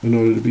believe in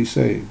order to be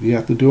saved. You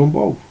have to do them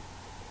both.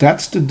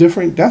 That's the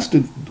different. That's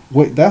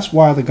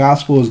why the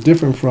gospel is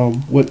different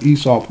from what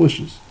Esau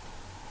pushes.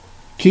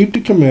 Keep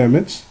the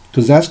commandments,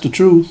 because that's the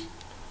truth,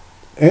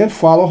 and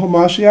follow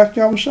HaMashayach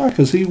Yahawashi,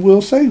 because he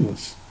will save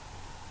us.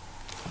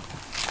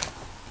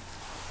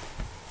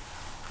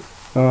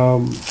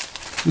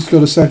 Let's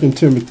go to 2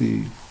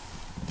 Timothy.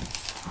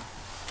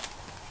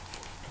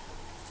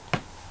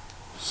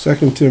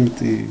 2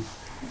 Timothy.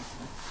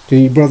 Can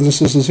you brothers and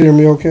sisters hear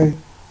me okay?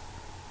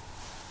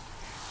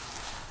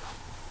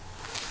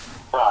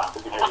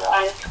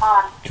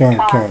 Con.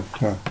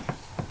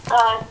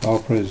 All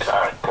praise.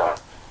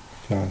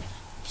 Con.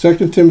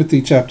 2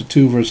 Timothy chapter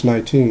 2, verse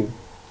 19.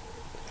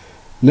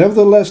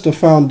 Nevertheless, the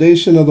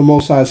foundation of the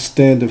Most High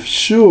standeth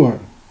sure,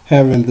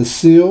 having the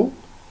seal.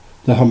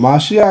 The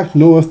HaMashayach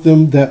knoweth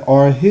them that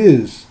are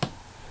his.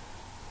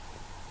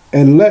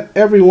 And let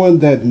everyone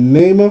that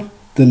nameth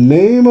the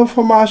name of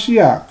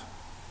HaMashayach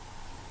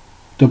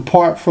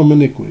depart from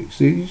iniquity.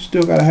 See, you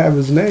still got to have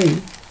his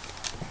name.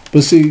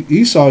 But see,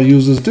 Esau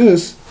uses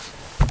this.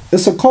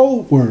 It's a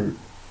code word.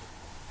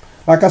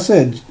 Like I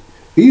said,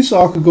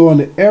 Esau could go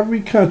into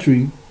every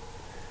country.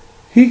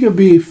 He could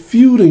be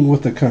feuding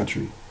with the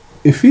country.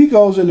 If he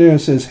goes in there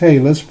and says, hey,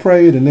 let's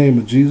pray in the name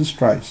of Jesus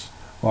Christ,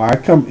 or I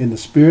come in the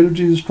spirit of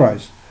Jesus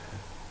Christ,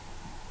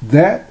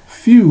 that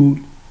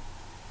feud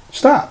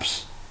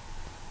stops.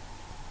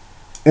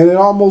 And it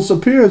almost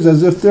appears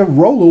as if they're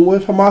rolling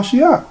with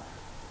HaMashayach.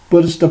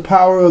 But it's the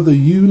power of the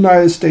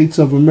United States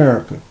of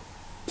America.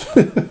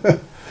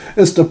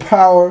 It's the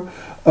power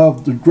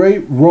of the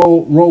great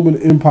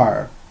Roman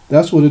Empire.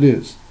 That's what it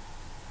is.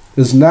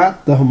 It's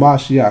not the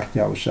HaMashayach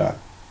Yahawashi.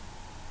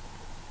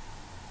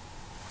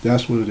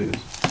 That's what it is.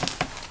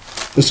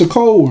 It's a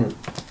code word.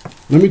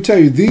 Let me tell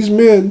you, these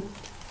men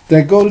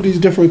that go to these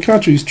different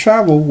countries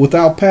travel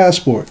without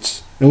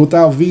passports and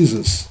without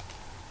visas.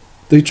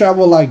 They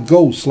travel like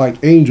ghosts,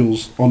 like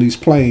angels on these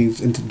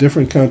planes into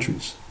different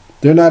countries.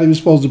 They're not even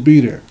supposed to be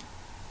there.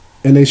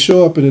 And they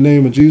show up in the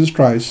name of Jesus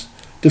Christ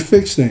to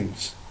fix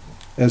things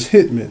as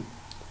hitmen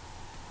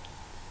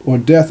or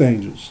death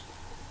angels.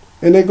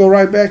 And they go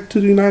right back to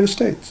the United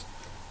States.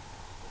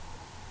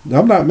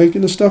 I'm not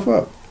making this stuff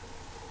up.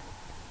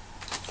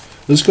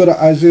 Let's go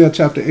to Isaiah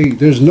chapter 8.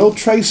 There's no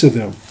trace of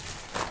them.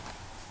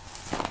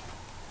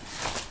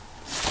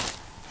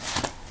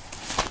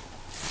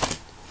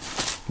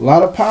 A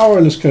lot of power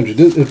in this country.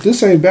 If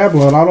this ain't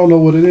Babylon, I don't know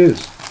what it is.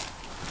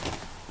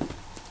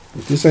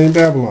 If this ain't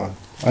Babylon.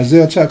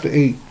 Isaiah chapter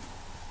 8.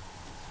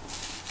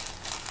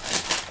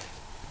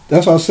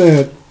 That's what I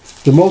said.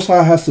 The Most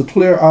High has to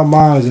clear our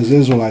minds as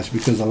Israelites,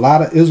 because a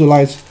lot of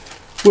Israelites,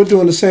 we're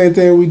doing the same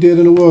thing we did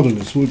in the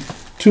wilderness. We're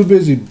too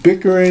busy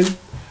bickering,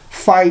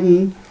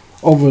 fighting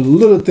over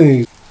little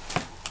things.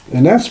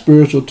 And that's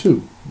spiritual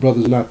too.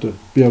 Brothers not to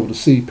be able to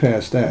see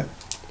past that.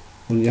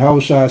 When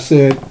Yahawashi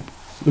said,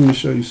 let me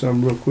show you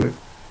something real quick.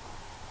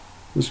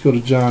 Let's go to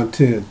John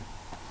 10.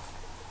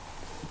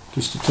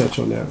 Just to touch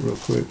on that real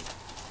quick.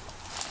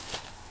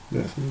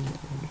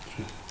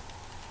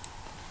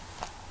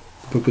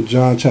 Book of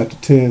John chapter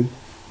 10.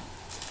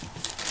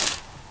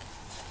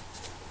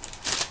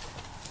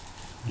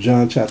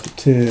 John chapter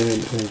 10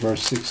 and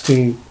verse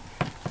 16.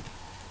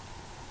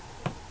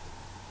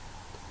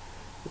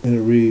 And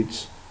it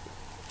reads,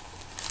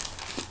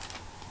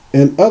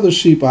 and other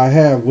sheep I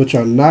have which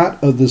are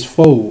not of this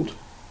fold,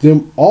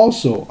 them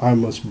also I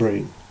must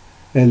bring,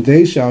 and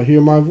they shall hear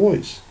my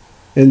voice.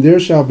 And there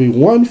shall be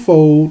one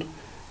fold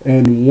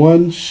and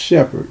one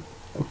shepherd.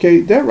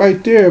 Okay, that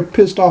right there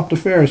pissed off the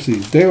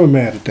Pharisees. They were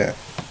mad at that.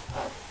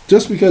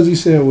 Just because he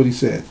said what he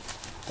said.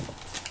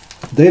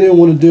 They didn't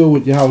want to deal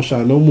with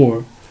Yahawashi no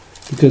more,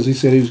 because he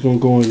said he was going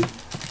to go and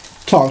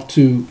talk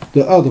to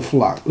the other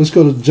flock. Let's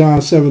go to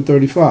John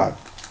 7:35.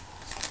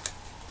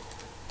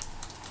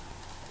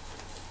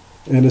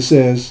 And it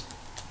says,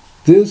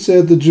 then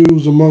said the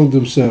Jews among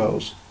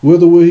themselves,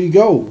 whither will he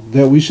go,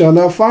 that we shall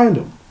not find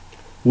him?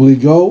 Will he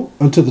go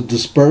unto the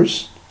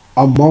dispersed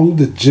among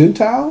the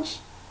Gentiles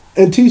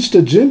and teach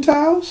the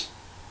Gentiles?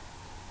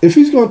 If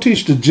he's going to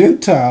teach the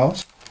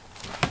Gentiles,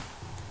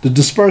 the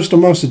dispersed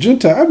amongst the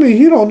Gentiles, I mean,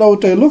 he don't know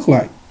what they look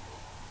like.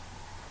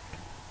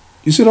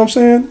 You see what I'm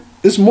saying?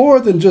 It's more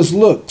than just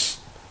looks.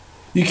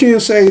 You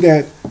can't say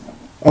that,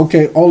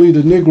 okay, only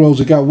the Negroes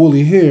that got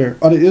woolly hair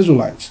are the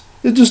Israelites.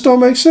 It just don't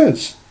make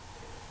sense.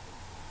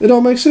 It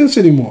don't make sense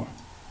anymore.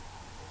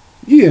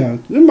 Yeah,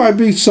 there might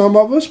be some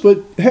of us,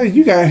 but hey,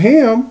 you got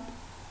Ham.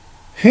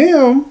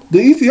 Ham,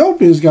 the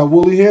Ethiopians got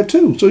woolly hair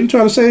too. So you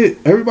trying to say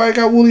everybody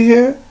got woolly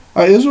hair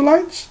are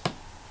Israelites?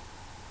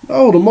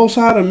 No, the Most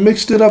High done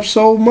mixed it up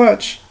so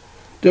much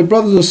that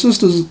brothers and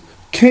sisters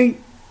can't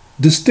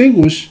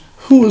distinguish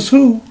who is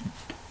who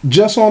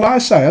just on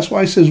eyesight. That's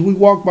why he says we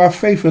walk by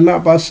faith and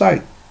not by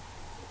sight.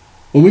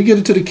 When we get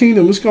into the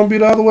kingdom, it's going to be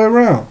the other way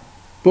around.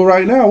 But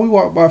right now, we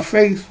walk by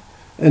faith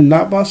and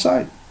not by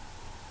sight.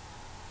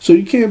 So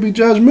you can't be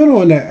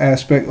judgmental in that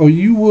aspect, or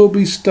you will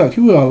be stuck. He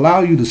will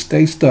allow you to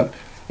stay stuck.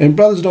 And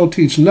brothers don't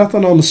teach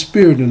nothing on the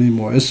spirit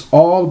anymore. It's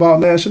all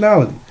about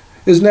nationality.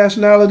 Is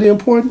nationality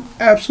important?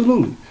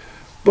 Absolutely.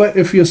 But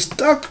if you're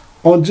stuck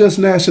on just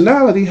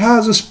nationality,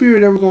 how's the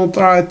Spirit ever going to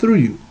thrive through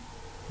you?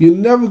 You're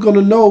never going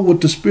to know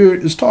what the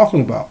Spirit is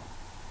talking about.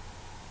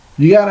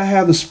 You got to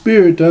have the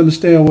Spirit to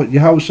understand what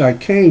Yahawashi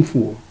came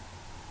for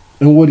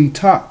and what he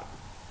taught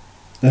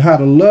and how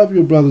to love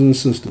your brothers and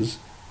sisters.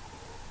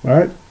 All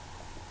right?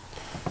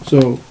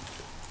 So,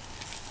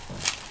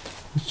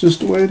 it's just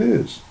the way it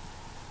is.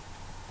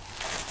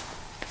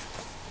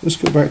 Let's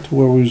go back to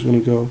where we was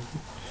going to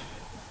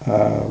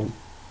go.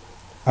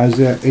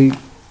 Isaiah 8.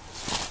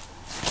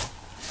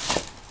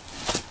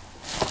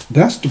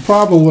 That's the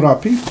problem with our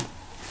people.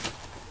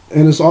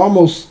 And it's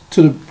almost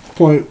to the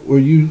point where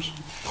you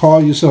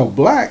call yourself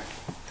black.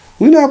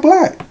 We're not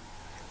black.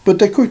 But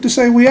they're quick to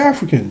say we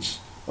Africans.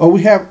 Or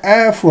we have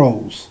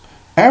afros.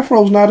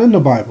 Afro's not in the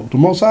Bible. The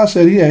Most High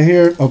said he had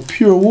hair of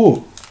pure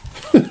wool.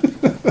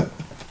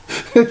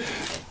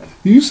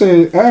 You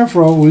say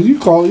afro when you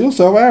call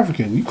yourself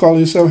African. You call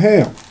yourself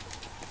Ham.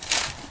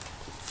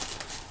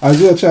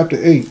 Isaiah chapter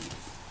 8.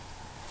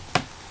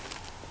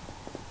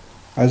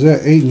 Isaiah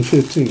 8 and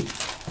 15.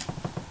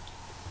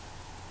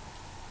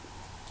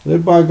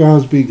 Let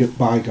bygones be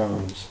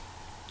bygones.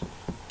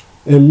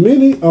 And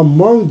many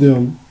among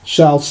them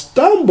shall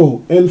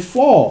stumble and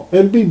fall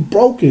and be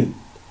broken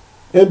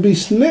and be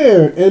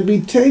snared and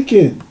be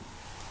taken.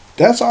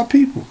 That's our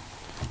people.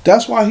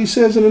 That's why he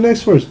says in the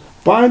next verse,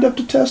 bind up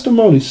the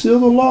testimony, seal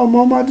the law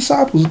among my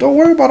disciples. Don't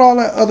worry about all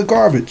that other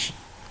garbage.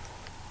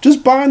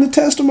 Just bind the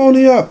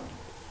testimony up.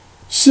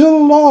 Seal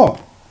the law.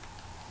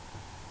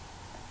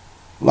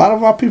 A lot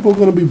of our people are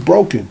going to be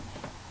broken.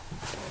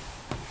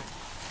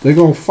 They're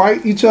going to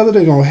fight each other.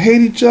 They're going to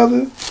hate each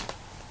other.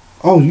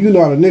 Oh, you're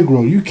not a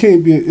Negro. You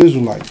can't be an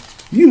Israelite.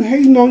 You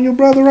hating on your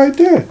brother right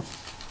there.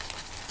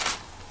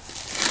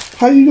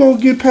 How you going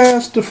to get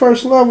past the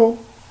first level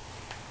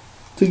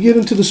to get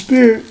into the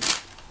Spirit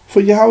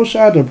for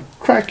Yahawashi to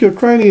crack your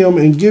cranium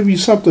and give you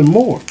something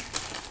more?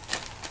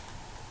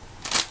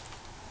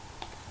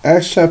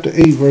 Acts chapter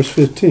 8, verse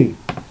 15.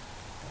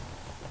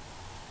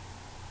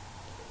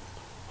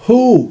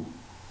 Who,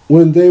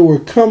 when they were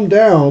come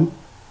down,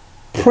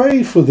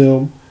 prayed for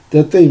them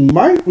that they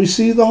might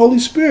receive the Holy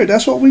Spirit.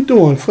 That's what we're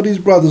doing for these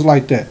brothers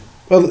like that.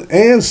 Brothers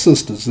and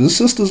sisters. There's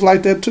sisters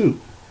like that too.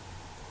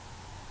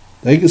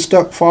 They get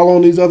stuck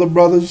following these other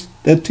brothers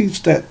that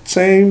teach that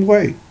same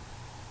way.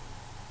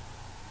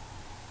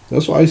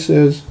 That's why he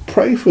says,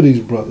 pray for these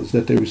brothers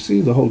that they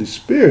receive the Holy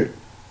Spirit.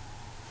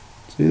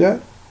 See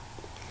that?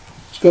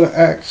 Let's go to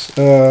Acts.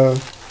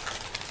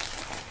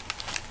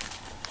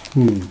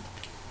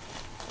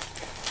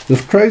 The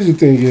crazy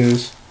thing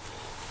is,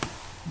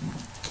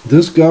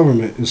 this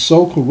government is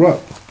so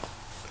corrupt,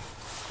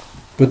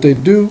 but they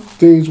do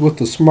things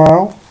with a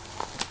smile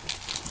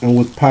and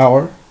with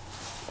power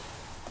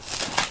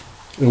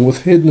and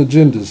with hidden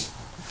agendas.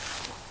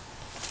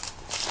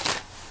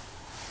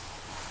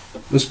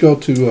 Let's go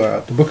to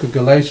the book of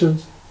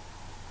Galatians.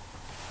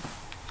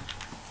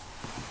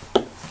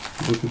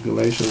 Book of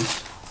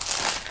Galatians.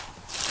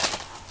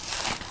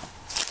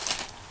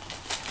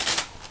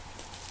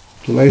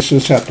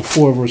 Galatians chapter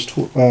 4, verse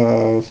 2.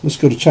 Let's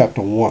go to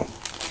chapter 1.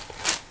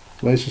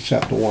 Galatians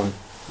chapter 1.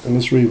 And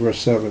let's read verse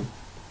 7.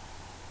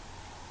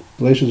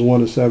 Galatians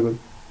 1 and 7.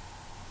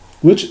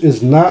 Which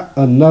is not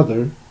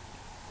another,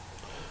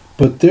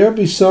 but there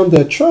be some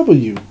that trouble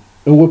you,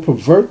 and will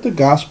pervert the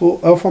gospel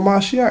of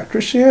HaMashayach,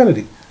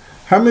 Christianity.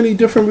 How many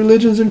different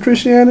religions in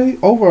Christianity?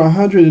 Over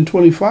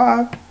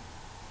 125,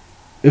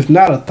 if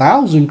not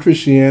 1,000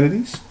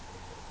 Christianities.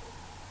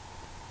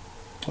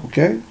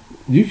 Okay?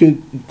 You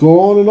could go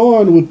on and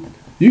on with,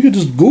 you could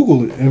just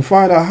Google it and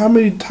find out how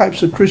many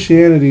types of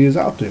Christianity is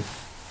out there.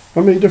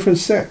 How many different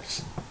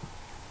sects.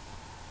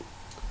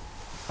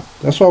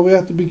 That's why we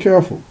have to be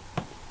careful.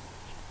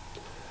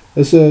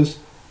 It says,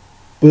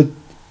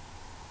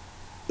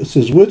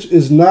 which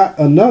is not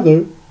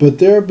another, but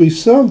there be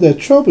some that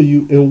trouble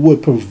you and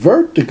would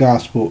pervert the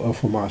gospel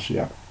of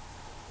HaMashayach.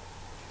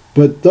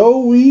 But though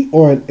we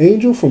or an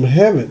angel from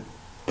heaven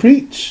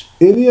preach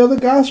any other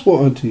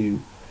gospel unto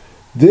you,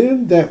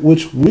 then that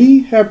which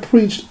we have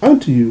preached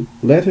unto you,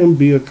 let him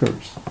be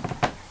accursed.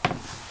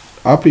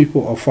 Our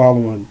people are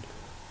following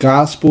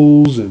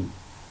gospels and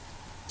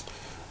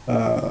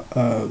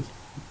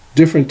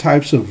different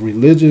types of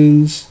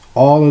religions,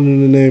 all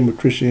in the name of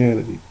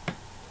Christianity.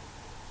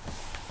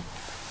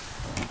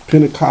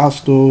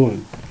 Pentecostal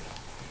and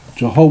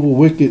Jehovah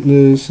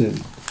Wickedness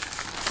and,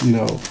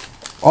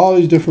 all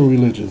these different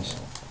religions.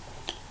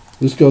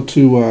 Let's go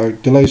to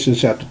Galatians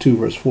chapter 2,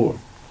 verse 4.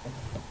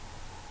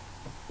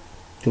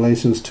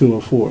 Galatians 2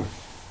 and 4.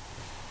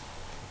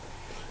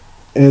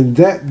 And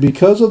that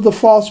because of the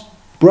false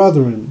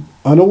brethren,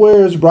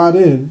 unawares brought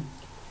in,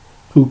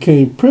 who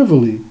came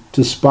privily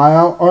to spy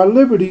out our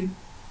liberty,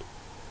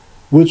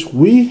 which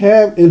we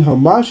have in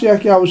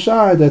HaMashayach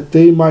Yahawashi, that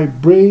they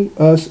might bring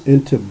us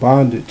into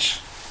bondage.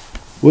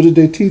 What did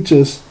they teach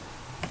us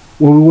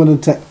when we went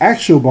into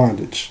actual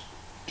bondage?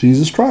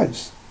 Jesus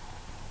Christ.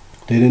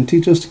 They didn't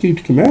teach us to keep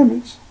the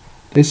commandments.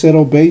 They said,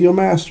 obey your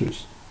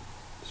masters.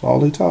 That's all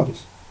they taught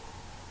us.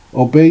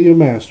 Obey your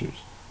masters.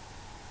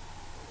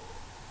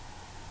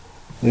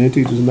 They ain't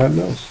teaching nothing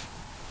else.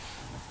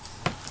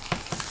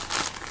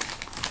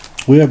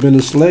 We have been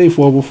enslaved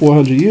for over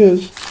 400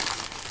 years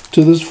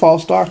to this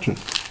false doctrine.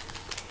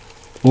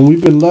 When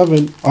we've been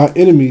loving our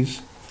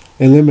enemies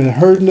and they've been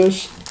hurting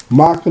us,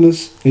 mocking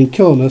us, and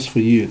killing us for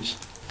years.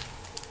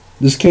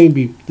 This can't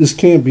be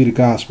the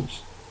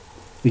Gospels.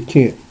 It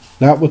can't.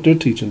 Not what they're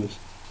teaching us.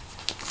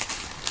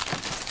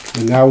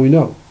 And now we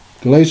know.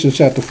 Galatians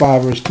chapter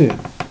 5, verse 10.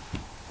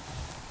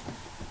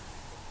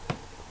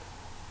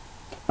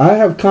 I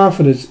have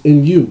confidence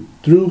in you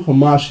through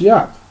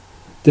HaMashayach,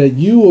 that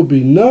you will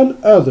be none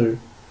other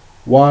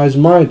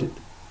wise-minded,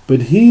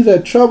 but he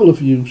that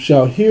troubleth you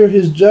shall hear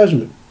his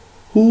judgment,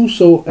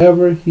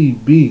 whosoever he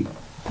be.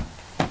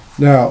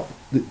 Now,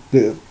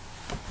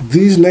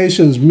 these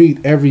nations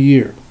meet every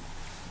year.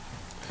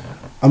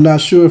 I'm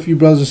not sure if you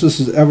brothers and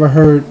sisters ever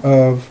heard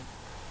of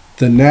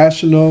the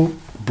National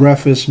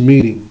Breakfast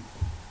Meeting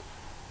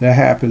that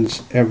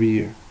happens every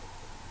year.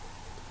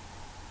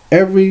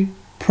 Every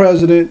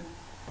president,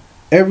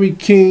 every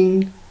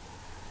king,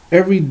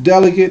 every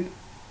delegate,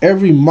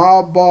 every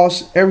mob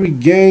boss, every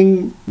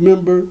gang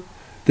member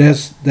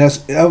that's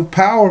of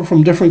power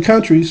from different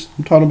countries,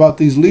 I'm talking about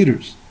these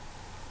leaders,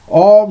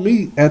 all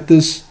meet at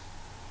this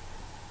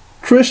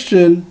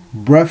Christian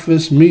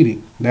breakfast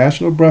meeting,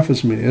 national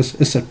breakfast meeting.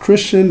 It's a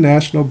Christian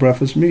national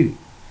breakfast meeting.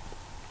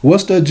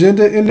 What's the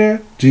agenda in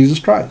there? Jesus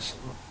Christ.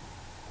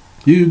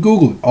 You can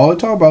Google it. All they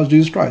talk about is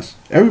Jesus Christ.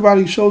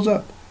 Everybody shows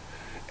up.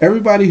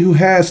 Everybody who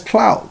has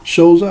clout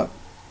shows up.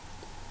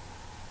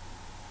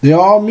 They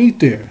all meet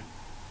there.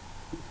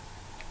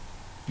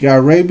 You got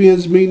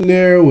Arabians meeting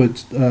there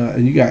with,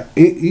 and you got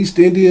East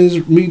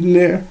Indians meeting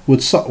there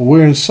with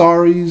wearing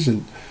saris,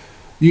 and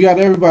you got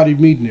everybody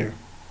meeting there.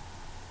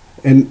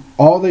 And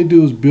all they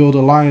do is build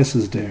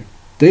alliances there.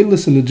 They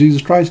listen to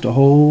Jesus Christ the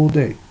whole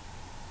day,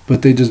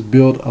 but they just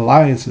build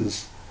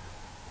alliances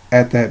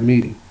at that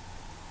meeting.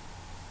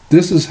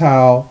 This is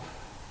how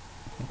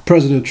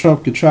President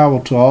Trump could travel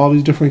to all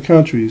these different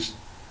countries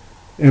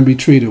and be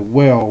treated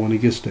well when he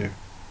gets there.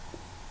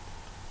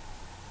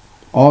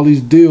 All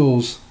these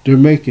deals they're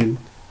making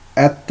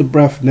at the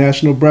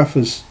national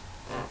breakfast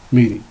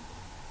meeting.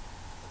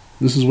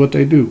 This is what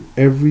they do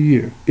every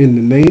year in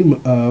the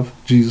name of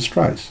Jesus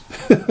Christ.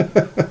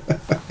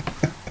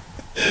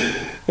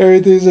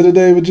 Everything's in the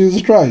name of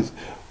Jesus Christ.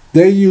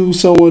 They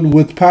use someone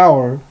with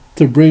power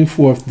to bring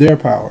forth their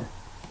power.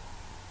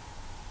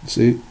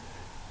 See?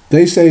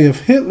 They say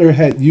if Hitler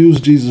had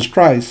used Jesus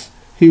Christ,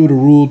 he would have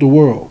ruled the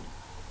world.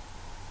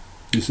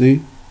 You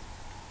see?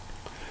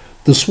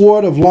 The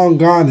sword of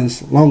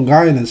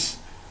Longinus,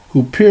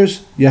 who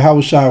pierced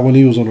Yahawashi when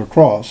he was on the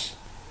cross,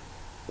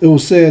 it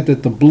was said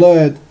that the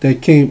blood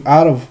that came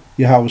out of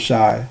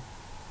Yahawashi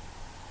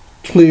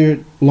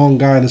cleared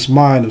Longinus'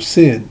 mind of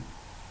sin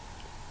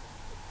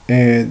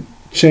and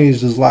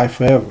changed his life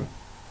forever.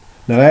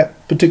 Now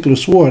that particular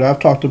sword, I've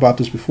talked about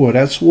this before,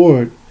 that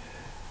sword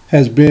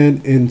has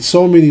been in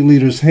so many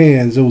leaders'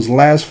 hands. It was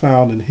last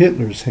found in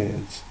Hitler's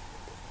hands.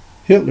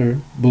 Hitler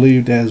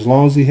believed that as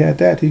long as he had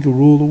that, he could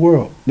rule the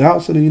world. Now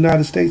it's in the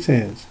United States'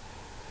 hands.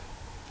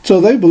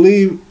 So they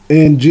believe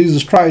in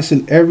Jesus Christ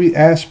in every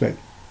aspect.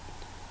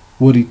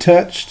 What he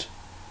touched,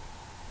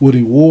 what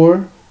he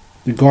wore,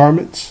 the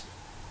garments,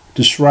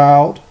 the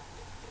shroud.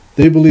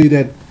 They believe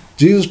that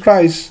Jesus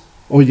Christ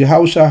or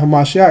Yahawashi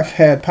HaMashayach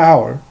had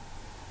power.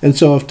 And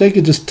so if they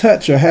could just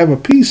touch or have a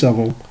piece of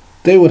him,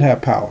 they would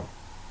have power.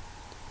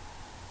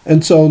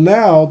 And so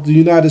now the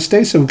United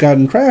States have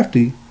gotten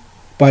crafty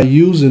by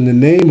using the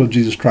name of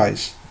Jesus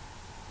Christ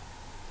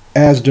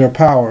as their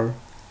power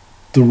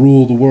to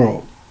rule the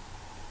world.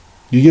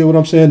 You get what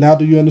I'm saying? Now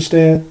do you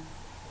understand?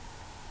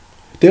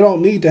 They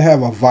don't need to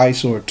have a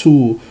vice or a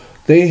tool.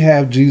 They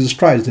have Jesus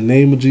Christ, the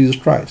name of Jesus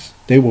Christ.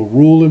 They will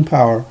rule in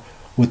power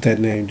with that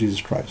name, Jesus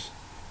Christ.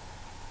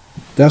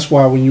 That's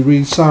why when you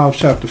read Psalms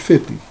chapter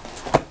 50,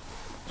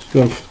 let's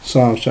go to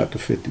Psalms chapter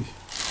 50.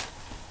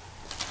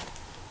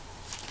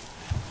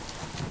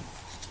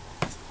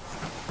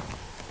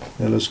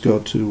 And let's go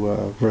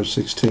to verse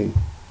 16.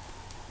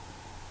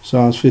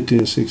 Psalms 50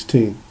 and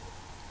 16.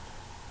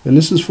 And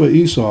this is for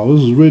Esau.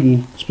 This is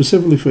written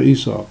specifically for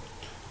Esau.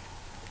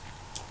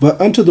 But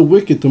unto the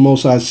wicked the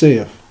Most High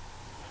saith.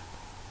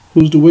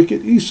 Who's the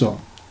wicked? Esau.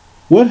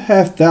 What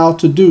hast thou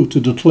to do to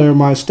declare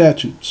my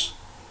statutes?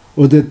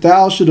 Or that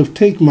thou should have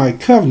taken my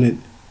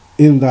covenant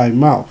in thy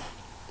mouth?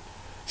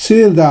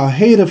 Seeing thou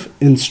hateth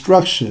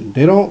instruction.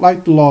 They don't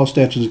like the law,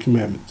 statutes, and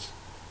commandments.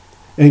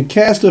 And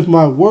casteth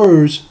my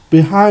words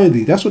behind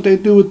thee. That's what they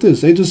do with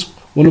this. They just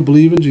want to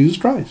believe in Jesus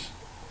Christ.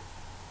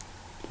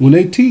 When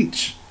they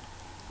teach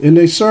in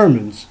their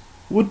sermons,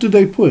 what do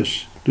they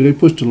push? Do they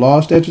push the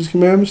law, statutes,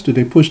 commandments? Do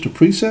they push the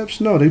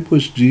precepts? No, they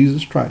push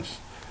Jesus Christ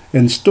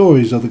and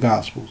stories of the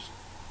Gospels.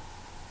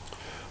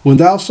 When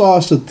thou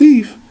sawest a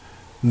thief,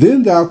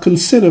 then thou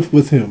consenteth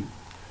with him,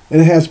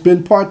 and hast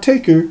been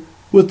partaker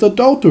with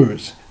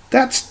adulterers.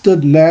 That's the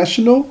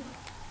national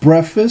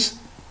breakfast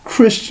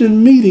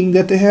Christian meeting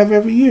that they have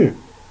every year.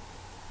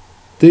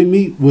 They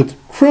meet with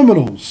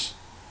criminals.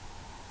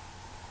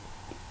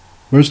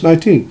 Verse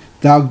 19.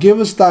 Thou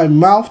givest thy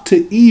mouth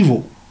to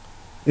evil,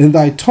 and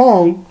thy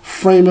tongue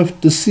frameth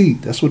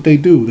deceit. That's what they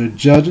do. They're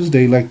judges.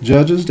 They elect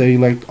judges. They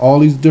elect all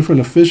these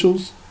different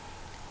officials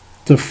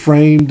to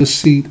frame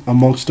deceit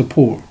amongst the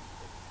poor.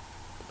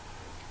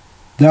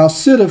 Thou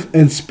sittest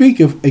and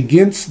speakest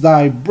against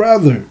thy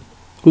brother.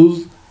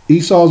 Who's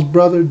Esau's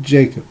brother?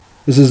 Jacob.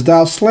 It says,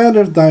 thou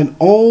slanderest thine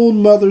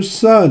own mother's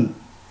son.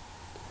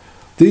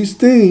 These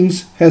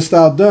things hast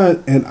thou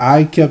done, and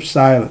I kept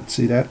silent.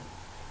 See that?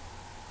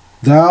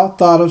 Thou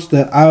thoughtest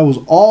that I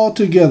was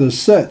altogether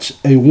such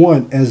a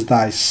one as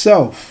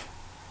thyself.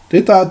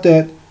 They thought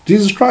that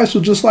Jesus Christ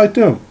was just like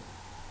them.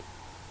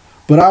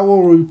 But I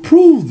will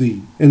reprove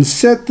thee and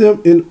set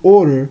them in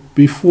order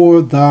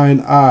before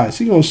thine eyes.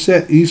 He's going to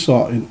set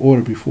Esau in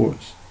order before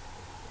us.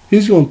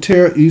 He's going to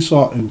tear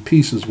Esau in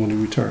pieces when he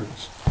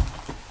returns.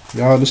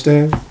 Y'all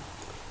understand?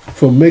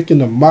 For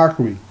making a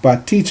mockery by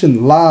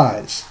teaching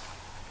lies.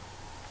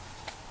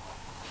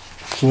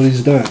 That's what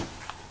he's done.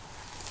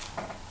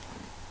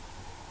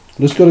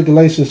 Let's go to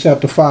Galatians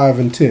chapter 5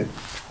 and 10.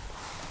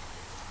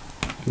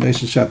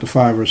 Galatians chapter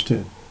 5 verse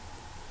 10.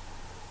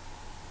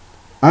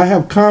 I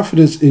have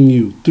confidence in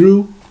you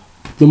through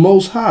the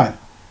Most High,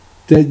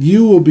 that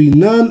you will be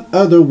none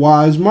other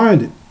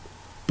wise-minded.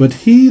 But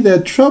he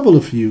that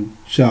troubleth you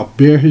shall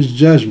bear his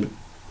judgment,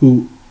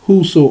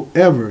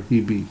 whosoever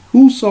he be.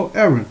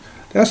 Whosoever.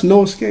 That's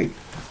no escape.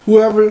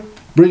 Whoever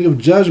bringeth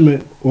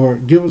judgment or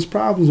give us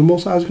problems, the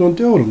Most High is going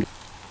to deal with them.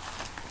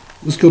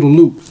 Let's go to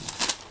Luke.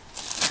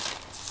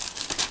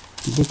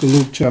 The book of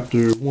Luke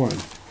chapter 1.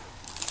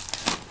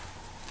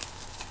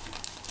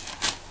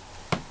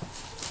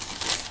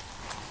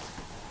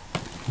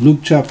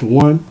 Luke chapter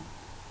 1,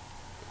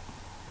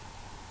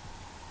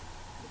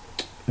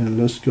 and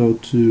let's go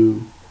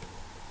to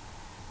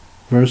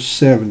verse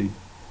 70.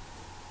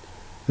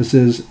 It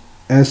says,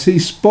 as he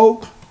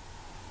spoke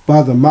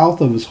by the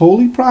mouth of his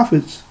holy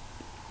prophets,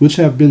 which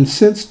have been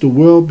since the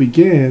world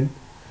began,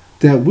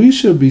 that we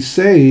should be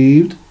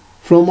saved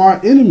from our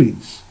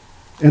enemies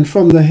and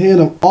from the hand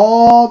of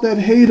all that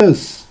hate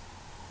us.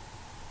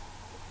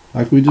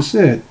 Like we just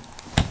said.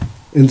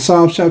 In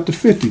Psalms chapter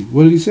 50,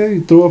 what did he say? He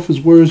threw off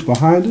his words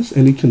behind us,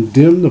 and he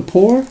condemned the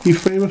poor. He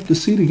frameth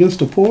deceit against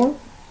the poor.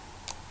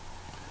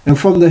 And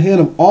from the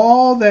hand of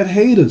all that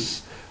hate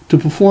us, to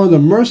perform the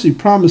mercy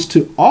promised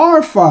to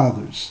our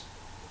fathers.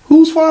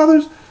 Whose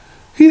fathers?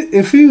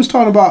 If he was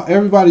talking about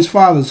everybody's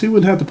fathers, he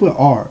wouldn't have to put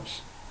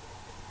ours.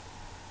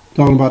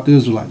 Talking about the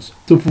Israelites.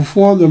 To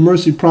perform the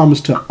mercy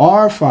promised to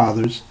our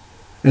fathers,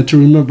 and to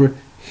remember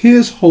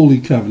his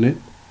holy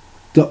covenant,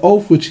 the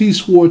oath which he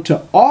swore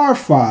to our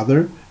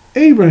father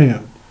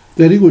Abraham,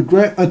 that he would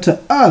grant unto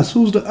us,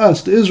 who's the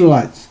us, the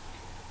Israelites,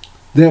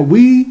 that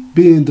we,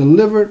 being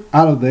delivered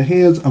out of the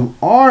hands of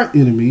our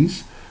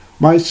enemies,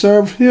 might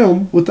serve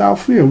him without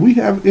fear. We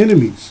have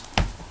enemies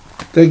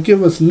that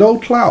give us no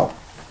clout.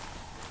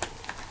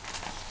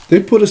 They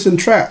put us in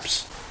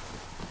traps.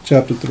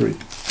 Chapter 3.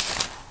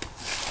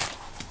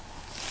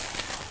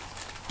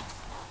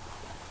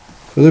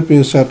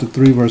 Philippians chapter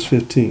 3, verse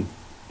 15.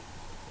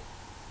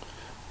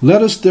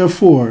 Let us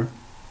therefore,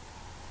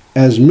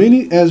 as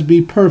many as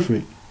be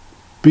perfect,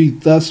 be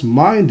thus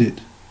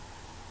minded,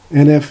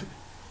 and if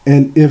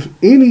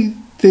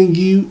anything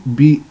you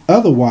be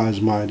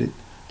otherwise minded,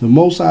 the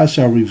Most High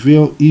shall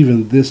reveal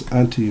even this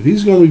unto you.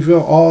 He's going to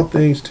reveal all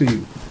things to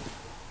you.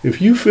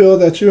 If you feel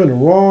that you're in the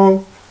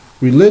wrong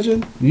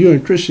religion, you're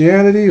in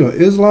Christianity or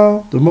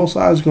Islam, the Most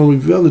High is going to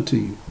reveal it to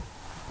you.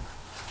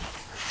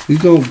 He's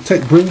going to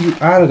bring you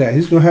out of that.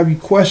 He's going to have you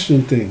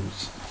question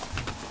things.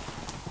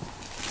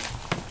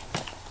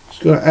 Let's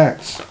go to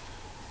Acts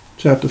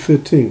chapter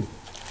 15.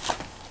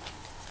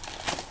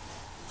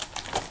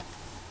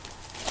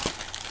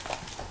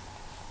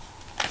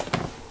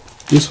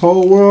 This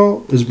whole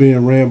world is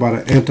being ran by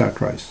the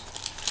Antichrist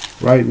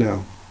right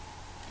now.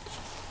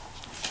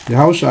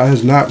 Yahawashi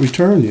has not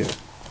returned yet.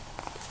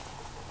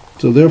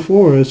 So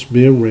therefore it's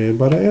being ran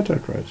by the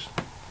Antichrist.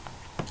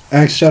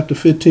 Acts chapter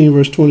 15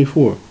 verse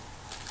 24.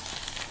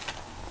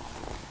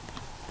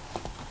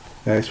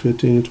 Acts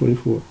 15 and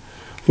 24.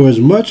 For as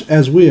much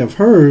as we have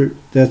heard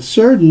that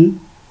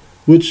certain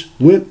which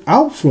went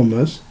out from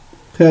us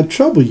had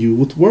troubled you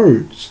with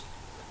words,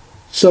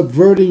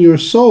 subverting your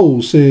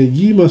souls, saying,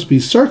 ye must be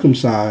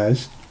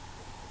circumcised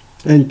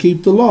and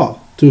keep the law,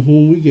 to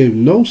whom we gave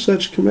no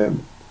such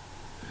commandment.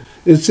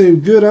 It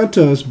seemed good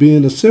unto us,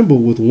 being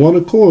assembled with one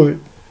accord,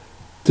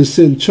 to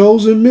send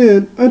chosen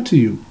men unto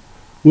you,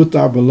 with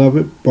our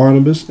beloved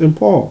Barnabas and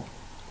Paul,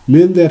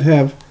 men that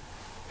have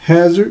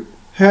hazarded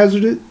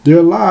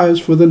their lives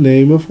for the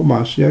name of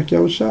HaMashayach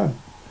Yahawashi.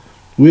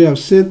 We have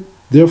sent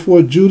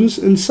therefore Judas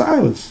and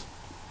Silas,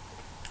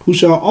 who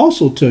shall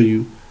also tell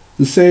you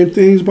the same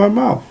things by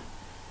mouth.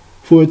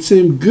 For it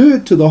seemed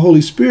good to the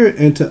Holy Spirit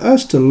and to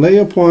us to lay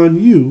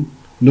upon you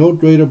no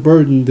greater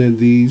burden than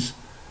these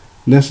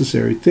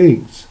necessary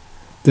things,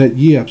 that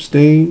ye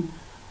abstain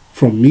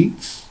from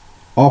meats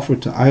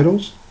offered to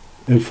idols,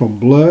 and from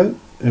blood,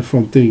 and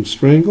from things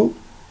strangled,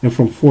 and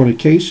from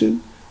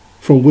fornication,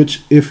 from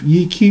which if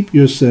ye keep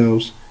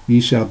yourselves,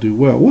 ye shall do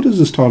well. What is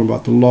this talking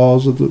about? The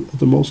laws of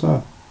the Most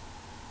High.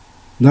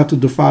 Not to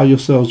defile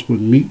yourselves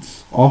with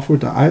meats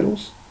offered to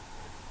idols.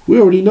 We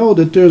already know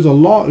that there's a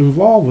law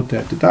involved with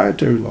that, the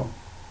dietary law.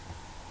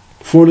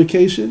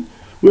 Fornication,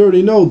 we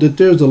already know that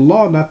there's a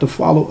law not to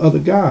follow other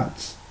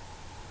gods.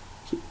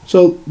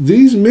 So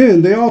these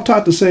men, they all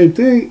taught the same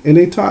thing, and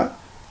they taught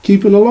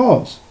keeping the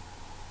laws.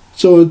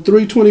 So in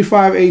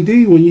 325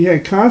 AD, when you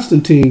had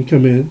Constantine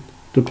come in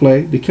to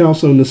play, the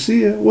Council of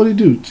Nicaea, what did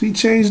he do? He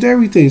changed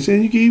everything,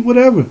 saying you can eat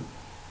whatever.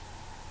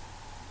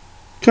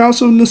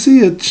 Council of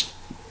Nicaea,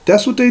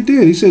 that's what they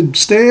did. He said,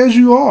 stay as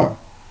you are.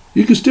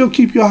 You can still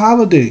keep your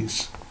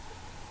holidays.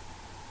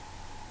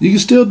 You can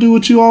still do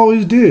what you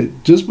always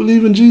did. Just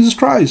believe in Jesus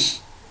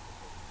Christ.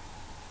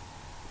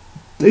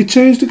 They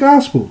changed the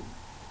gospel.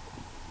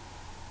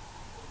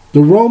 The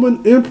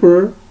Roman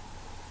emperor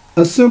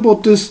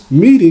assembled this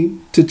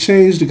meeting to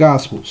change the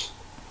gospels,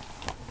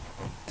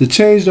 to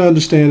change the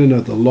understanding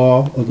of the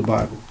law of the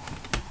Bible.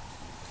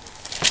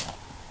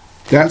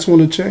 That's when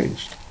it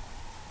changed.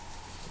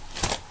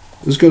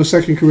 Let's go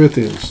to 2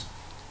 Corinthians.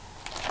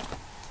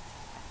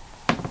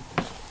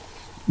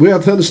 We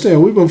have to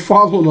understand, we've been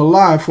following a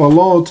lie for a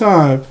long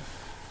time,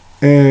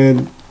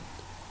 and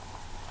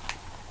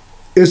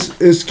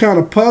it's kind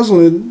of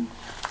puzzling,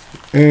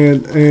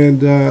 and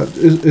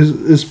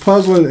it's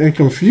puzzling and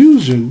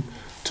confusion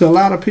to a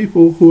lot of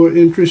people who are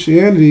in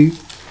Christianity,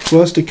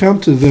 for us to come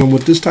to them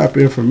with this type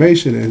of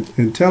information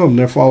and tell them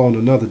they're following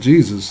another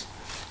Jesus.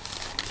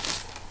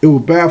 It will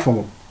baffle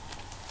them.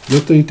 They'll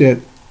think that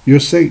you're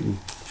Satan.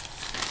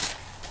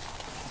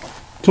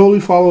 Totally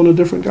following a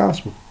different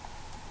gospel.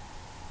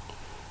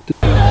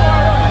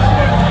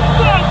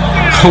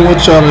 I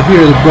want y'all to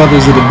hear the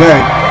brothers in the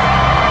back.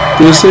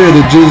 They're saying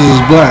that Jesus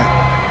is black.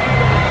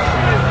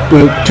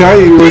 But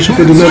Kanye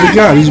worshiping another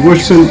God. He's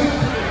worshiping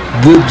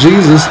the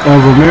Jesus of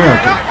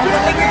America.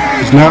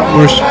 He's not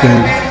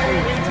worshiping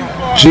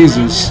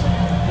Jesus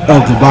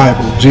of the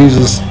Bible,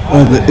 Jesus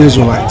of the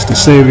Israelites, the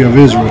Savior of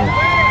Israel.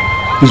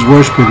 He's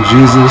worshiping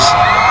Jesus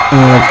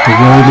of the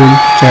Roman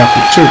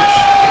Catholic Church.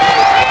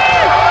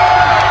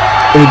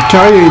 And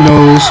Kanye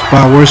knows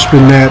by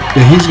worshiping that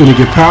he's going to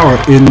get power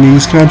in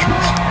these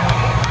countries,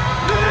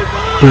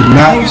 but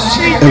not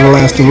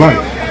everlasting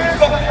life.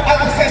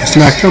 It's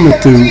not coming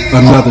through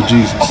another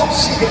Jesus.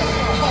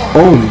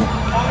 Only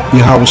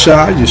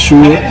Yahawashi,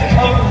 Yeshua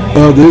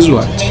of the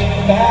Israelites.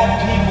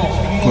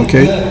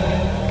 Okay?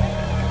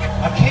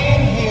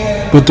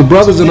 But the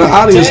brothers in the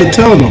audience are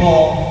telling them,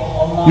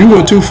 you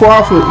went too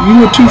far.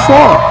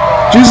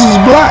 Jesus is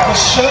black.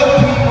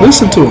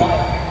 Listen to him.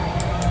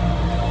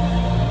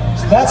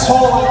 That's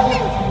all I need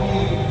from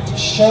you, to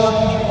show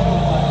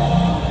people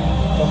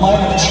the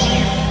light of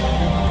truth.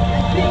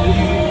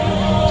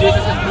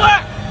 Jesus is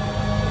black!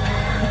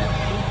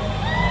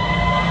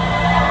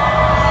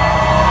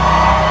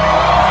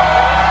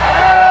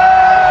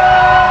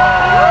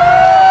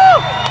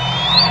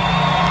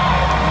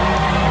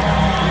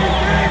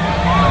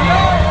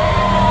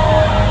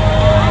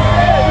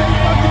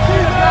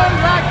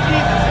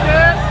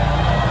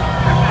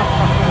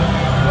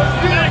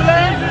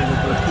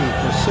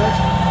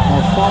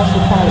 False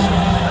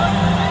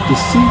apostles,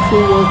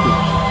 deceitful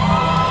workers,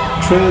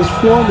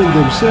 transforming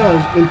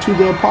themselves into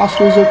the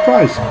apostles of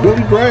Christ.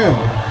 Billy Graham,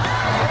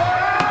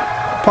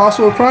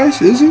 apostle of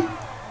Christ, is he?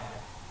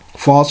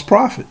 False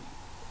prophet,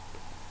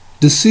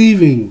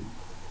 deceiving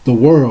the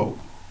world.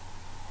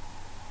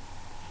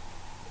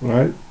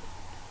 Right?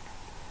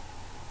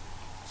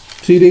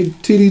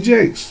 T.D.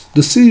 Jakes,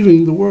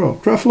 deceiving the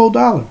world. Creflo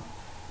Dollar,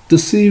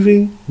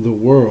 deceiving the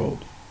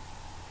world.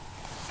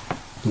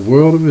 The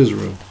world of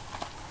Israel.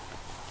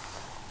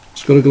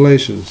 Let's go to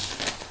Galatians.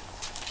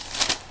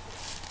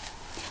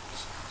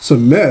 It's a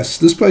mess.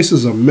 This place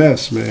is a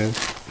mess, man.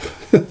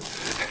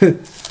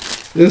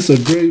 It's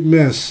a great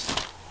mess.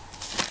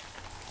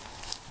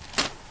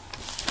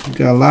 We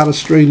got a lot of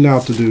straightening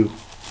out to do.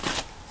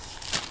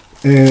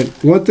 And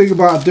one thing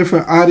about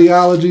different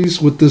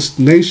ideologies with this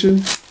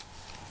nation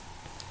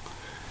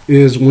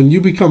is when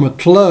you become a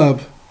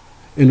club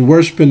in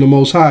worshiping the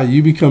Most High,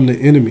 you become the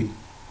enemy.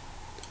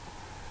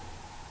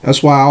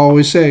 That's why I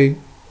always say,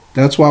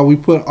 that's why we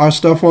put our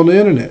stuff on the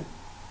internet.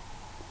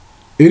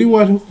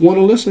 Anyone who want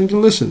to listen can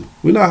listen.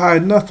 We're not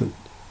hiding nothing.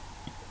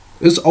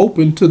 It's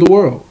open to the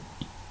world.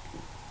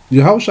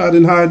 Yahawashi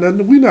didn't hide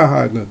nothing. We're not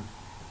hiding nothing.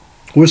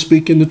 We're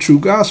speaking the true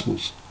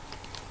gospels.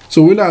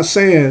 So we're not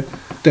saying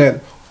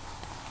that,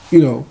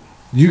 you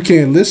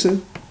can't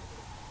listen,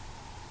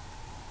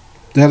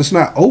 that it's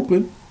not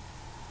open.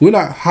 We're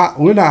not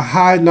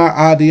hiding our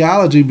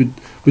ideology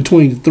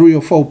between 3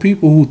 or 4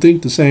 people who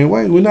think the same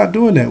way. We're not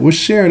doing that. We're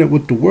sharing it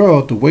with the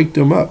world to wake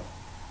them up.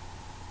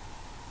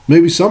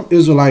 Maybe some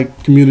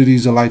Israelite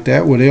communities are like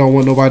that, where they don't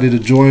want nobody to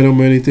join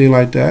them or anything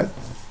like that.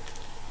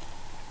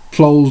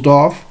 Closed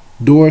off,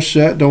 doors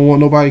shut, don't want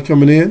nobody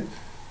coming in.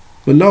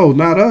 But no,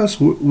 not us.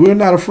 We're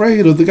not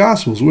afraid of the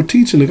Gospels. We're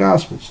teaching the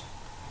Gospels.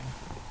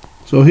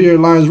 So here at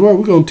LionsRoar,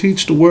 we're going to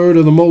teach the word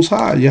of the Most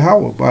High,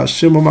 Yahweh, by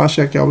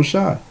HaMashayach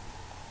Yahawashi,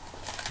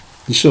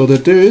 to show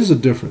that there is a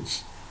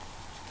difference.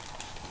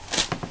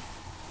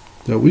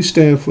 that we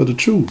stand for the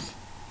truth.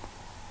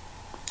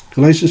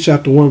 Galatians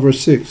chapter 1,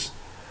 verse 6.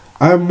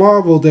 I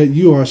marvel that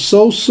you are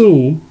so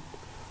soon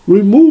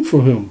removed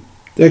from him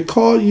that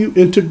called you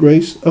into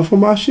grace of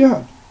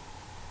HaMashayach.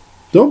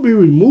 Don't be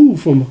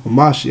removed from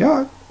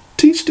HaMashayach.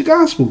 Teach the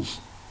Gospels.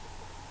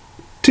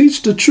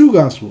 Teach the true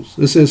Gospels.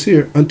 It says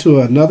here, unto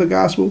another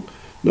Gospel.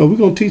 No, we're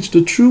going to teach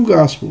the true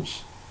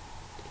Gospels.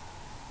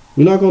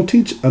 We're not going to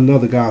teach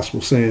another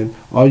Gospel saying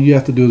all you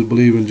have to do is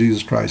believe in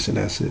Jesus Christ and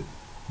that's it.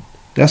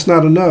 That's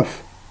not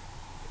enough.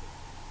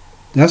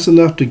 That's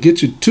enough to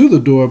get you to the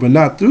door, but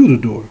not through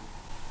the door.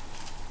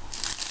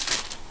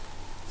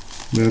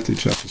 Matthew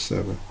chapter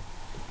 7.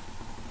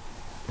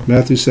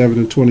 Matthew 7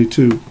 and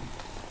 22.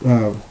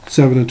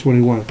 7 and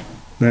 21.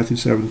 Matthew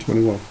 7 and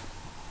 21.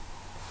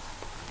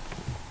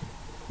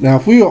 Now,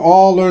 if we are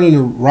all learning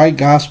the right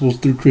Gospels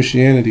through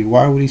Christianity,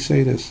 why would he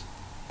say this?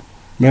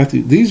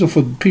 Matthew, these are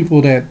for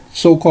people that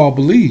so-called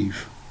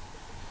believe.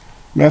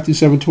 Matthew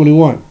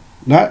 7:21.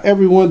 Not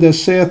everyone that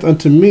saith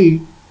unto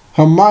me,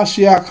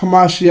 HaMashayach,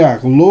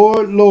 HaMashayach,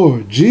 Lord,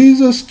 Lord,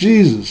 Jesus,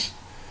 Jesus,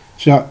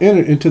 shall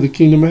enter into the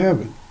kingdom of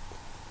heaven.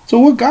 So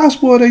what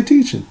gospel are they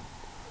teaching?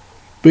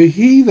 But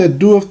he that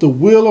doeth the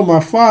will of my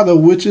Father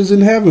which is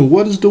in heaven.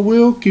 What is the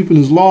will? Keeping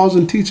his laws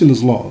and teaching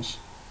his laws.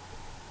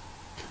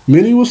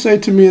 Many will say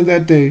to me in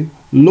that day,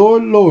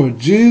 Lord, Lord,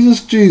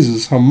 Jesus,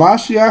 Jesus,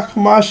 HaMashayach,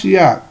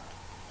 HaMashayach,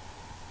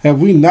 have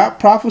we not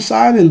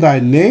prophesied in thy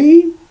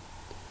name?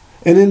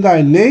 And in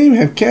thy name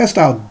have cast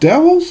out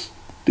devils?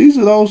 These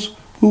are those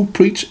who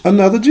preach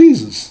another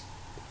Jesus.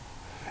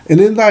 And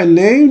in thy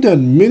name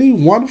done many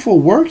wonderful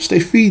works. They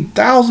feed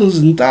thousands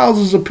and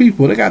thousands of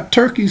people. They got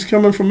turkeys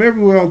coming from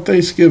everywhere on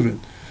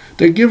Thanksgiving.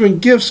 They're giving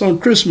gifts on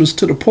Christmas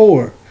to the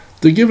poor.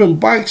 They're giving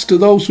bikes to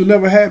those who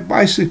never had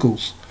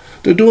bicycles.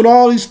 They're doing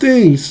all these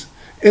things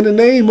in the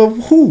name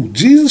of who?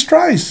 Jesus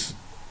Christ.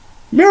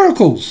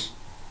 Miracles.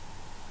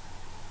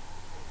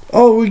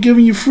 Oh, we're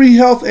giving you free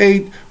health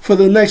aid for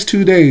the next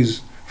 2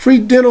 days. Free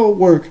dental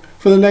work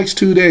for the next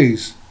 2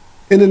 days.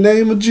 In the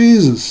name of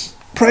Jesus.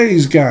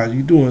 Praise God.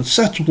 You're doing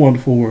such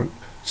wonderful work.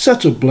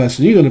 Such a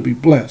blessing. You're going to be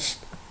blessed.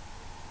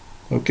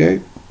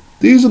 Okay?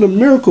 These are the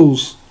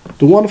miracles,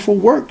 the wonderful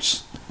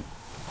works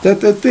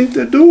that they think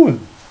they're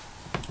doing.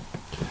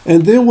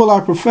 And then will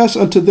I profess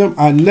unto them,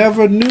 I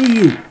never knew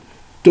you.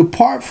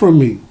 Depart from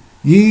me,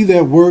 ye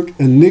that work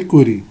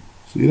iniquity.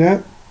 See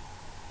that?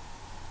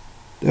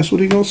 That's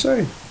what he's going to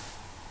say.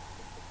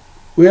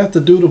 We have to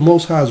do the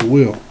Most High's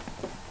will,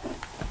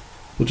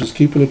 which is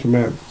keeping the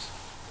commandments.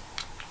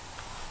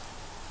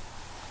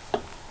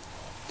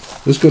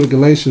 Let's go to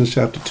Galatians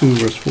chapter 2,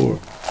 verse 4.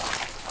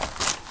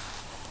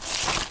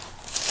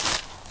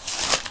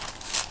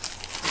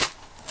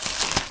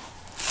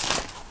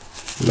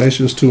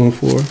 Galatians 2 and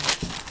 4.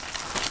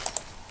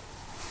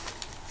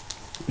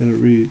 And it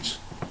reads,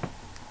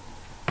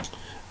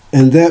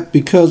 and that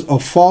because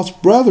of false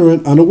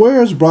brethren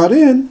unawares brought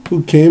in,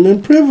 who came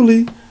in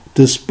privily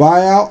to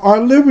spy out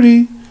our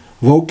liberty,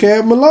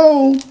 vocab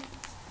Malone,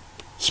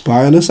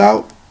 spying us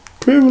out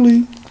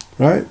privily,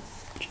 right?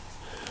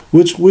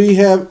 Which we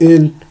have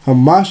in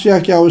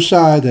HaMashayach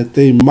Yahawashi, that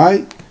they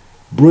might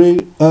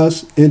bring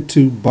us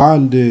into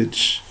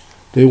bondage.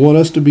 They want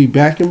us to be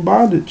back in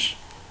bondage.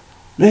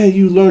 Man,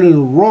 you learning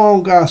the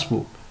wrong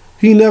gospel.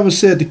 He never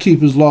said to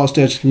keep his law,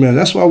 statutes,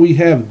 commandments. That's why we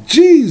have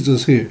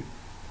Jesus here.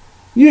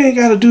 You ain't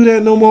got to do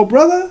that no more,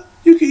 brother.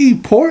 You can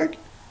eat pork.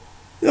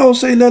 You don't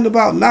say nothing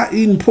about not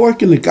eating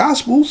pork in the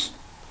Gospels.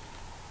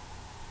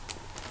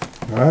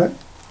 All right?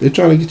 They're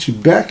trying to get you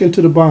back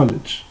into the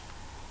bondage.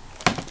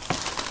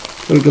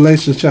 Go to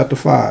Galatians chapter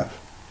 5.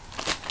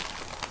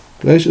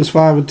 Galatians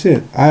 5 and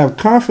 10. I have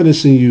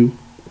confidence in you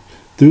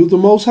through the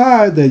Most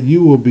High that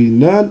you will be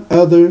none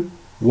other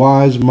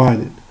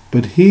wise-minded.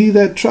 But he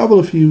that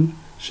troubleth you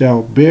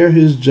shall bear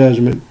his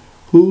judgment,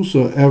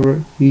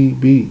 whosoever he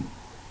be.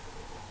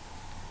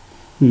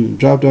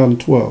 Drop down to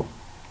 12.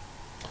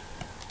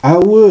 I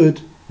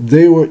would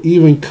they were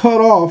even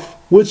cut off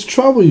which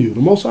trouble you.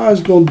 The Most High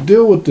is going to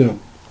deal with them.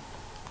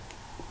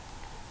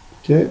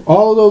 Okay,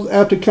 all of those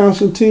after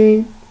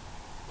Constantine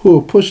who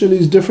are pushing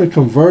these different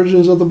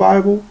conversions of the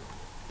Bible,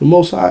 the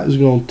Most High is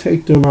going to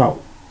take them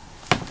out.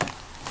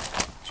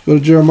 Let's go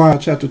to Jeremiah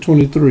chapter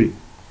 23.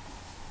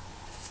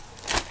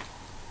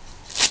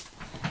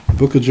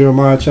 Book of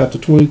Jeremiah chapter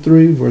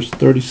 23, verse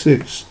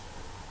 36.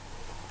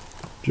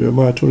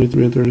 Jeremiah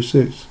 23 and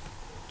 36.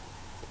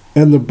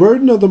 And the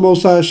burden of the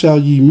Most High shall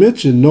ye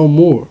mention no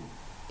more.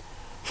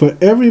 For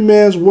every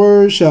man's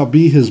word shall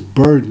be his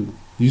burden.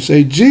 You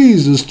say,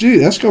 Jesus,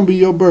 Jesus, that's going to be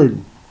your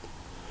burden.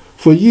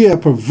 For ye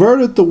have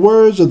perverted the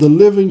words of the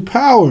living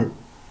power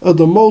of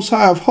the Most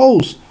High of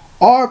hosts,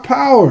 our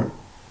power.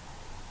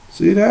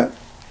 See that?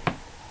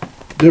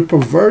 They're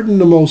perverting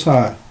the Most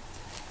High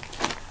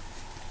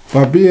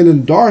by being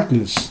in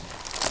darkness.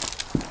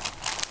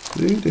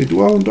 See, they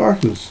dwell in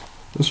darkness.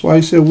 That's why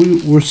he said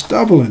we're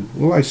stumbling.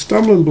 We're like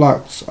stumbling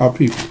blocks, our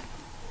people.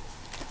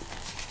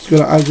 Let's go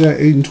to Isaiah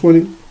 8 and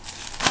 20.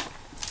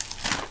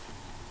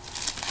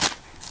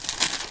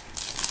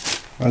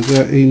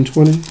 Isaiah 8 and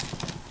 20.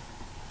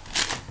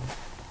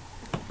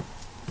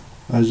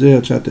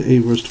 Isaiah chapter 8,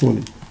 verse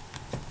 20.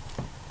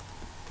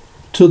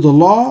 To the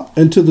law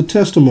and to the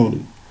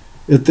testimony,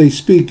 if they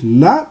speak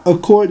not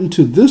according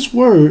to this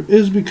word,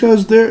 is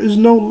because there is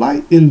no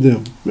light in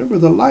them. Remember,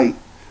 the light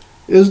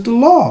is the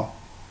law.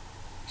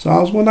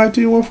 Psalms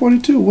 119,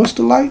 142. What's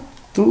the light?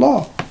 The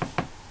law.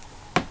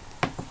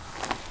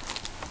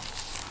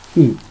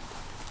 Can't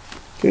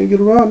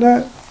get around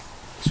that.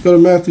 Let's go to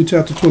Matthew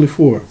chapter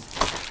 24.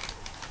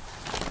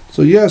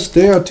 So yes,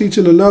 they are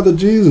teaching another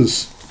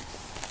Jesus.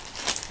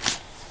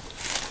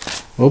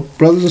 Hope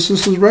brothers and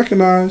sisters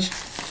recognize.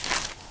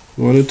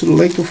 Going into the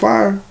lake of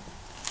fire.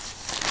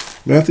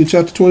 Matthew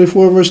chapter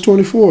 24, verse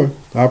 24.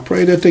 I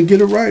pray that they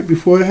get it right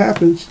before it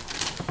happens.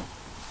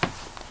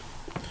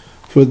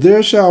 For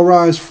there shall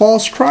rise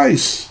false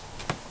Christs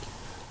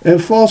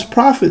and false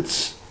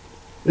prophets,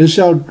 and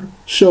shall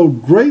show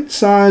great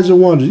signs and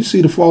wonders. You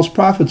see the false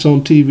prophets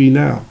on TV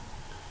now.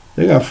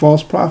 They got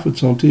false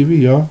prophets on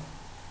TV, y'all.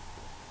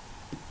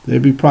 They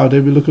be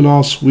looking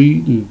all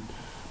sweet and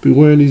be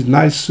wearing these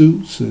nice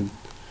suits and,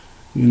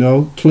 you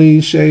know,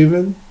 clean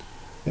shaven.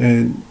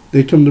 And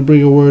they come to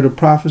bring a word of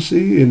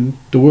prophecy, and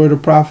the word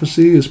of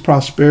prophecy is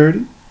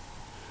prosperity.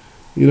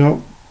 You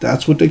know,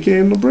 that's what they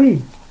came to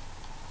bring.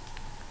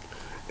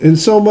 And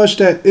so much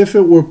that if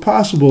it were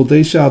possible,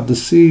 they shall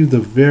deceive the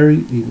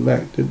very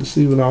elect. They're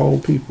deceiving our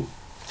own people.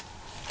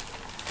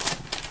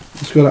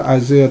 Let's go to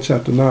Isaiah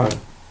chapter 9.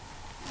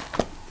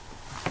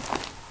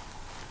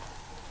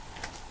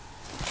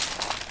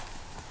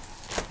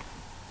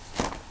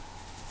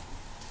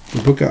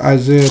 The book of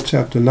Isaiah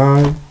chapter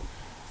 9.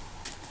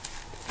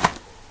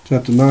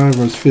 Chapter 9,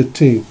 verse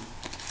 15.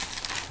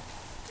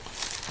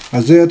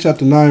 Isaiah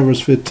chapter 9,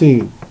 verse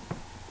 15.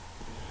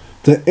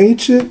 The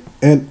ancient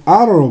and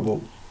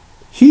honorable,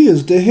 he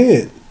is the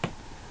head,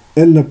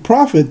 and the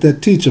prophet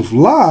that teacheth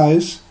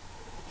lies,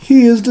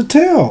 he is the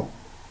tail.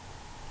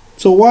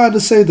 So why to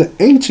say the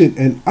ancient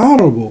and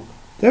honorable?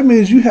 That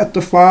means you have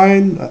to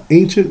find the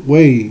ancient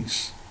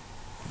ways.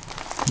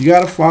 You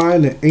got to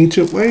find the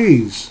ancient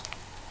ways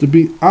to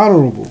be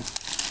honorable.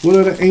 What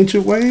are the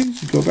ancient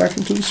ways? You go back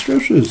into the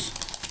scriptures.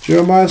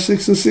 Jeremiah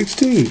 6 and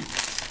 16.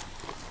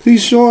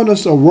 He's showing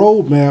us a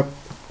roadmap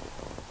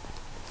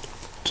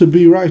to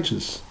be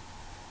righteous.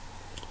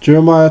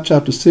 Jeremiah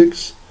chapter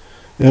 6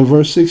 and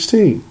verse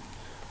 16.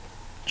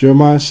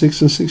 Jeremiah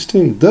 6 and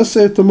 16. Thus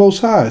saith the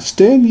Most High,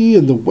 stand ye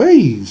in the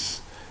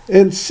ways,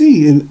 and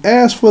see, and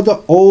ask for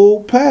the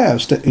old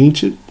paths, the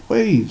ancient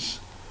ways.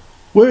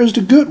 Where is the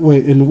good way?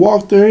 And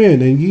walk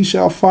therein, and ye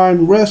shall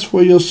find rest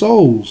for your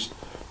souls.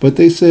 But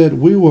they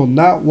said, we will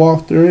not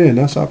walk therein.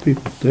 That's our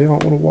people. They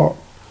don't want to walk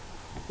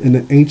in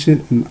the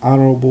ancient and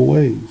honorable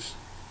ways.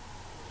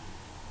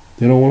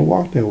 They don't want to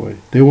walk that way.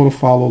 They want to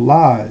follow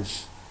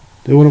lies.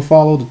 They want to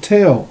follow the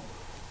tail.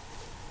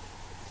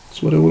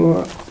 That's what they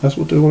want. That's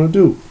what they want to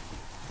do.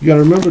 You got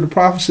to remember the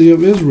prophecy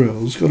of Israel.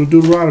 Let's go to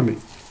Deuteronomy.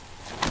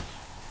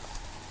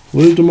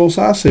 What did the Most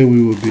High say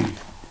we would be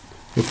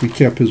if we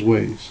kept his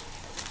ways?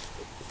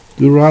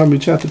 Deuteronomy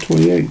chapter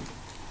 28.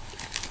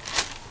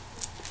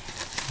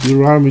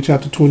 Deuteronomy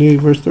chapter 28,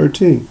 verse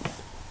 13.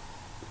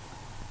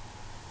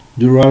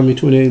 Deuteronomy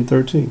 28 and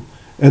 13.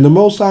 And the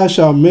Most High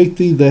shall make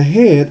thee the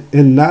head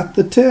and not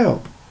the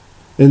tail,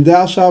 and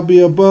thou shalt be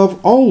above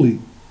only,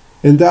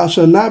 and thou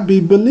shalt not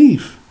be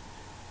beneath,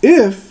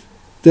 if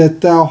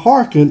that thou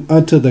hearken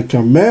unto the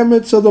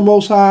commandments of the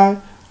Most High,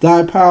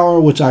 thy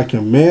power, which I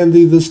command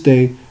thee this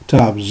day,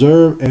 to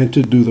observe and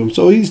to do them.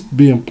 So he's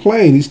being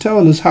plain. He's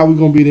telling us how we're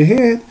going to be the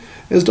head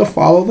is to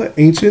follow the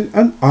ancient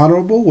and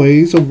honorable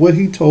ways of what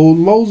he told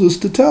Moses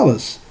to tell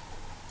us.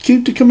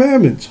 Keep the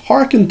commandments.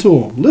 Hearken to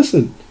them.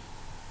 Listen.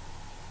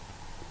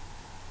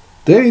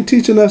 They ain't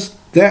teaching us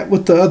that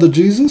with the other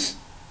Jesus.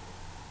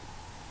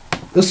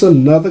 It's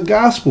another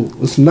gospel.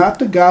 It's not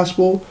the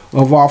gospel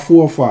of our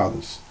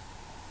forefathers.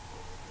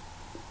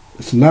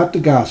 It's not the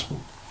gospel.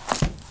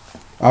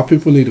 Our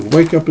people need to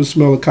wake up and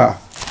smell a car.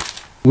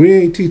 We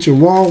ain't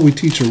teaching wrong, we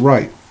teaching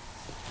right.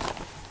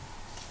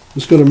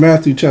 Let's go to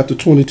Matthew chapter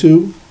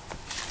 22.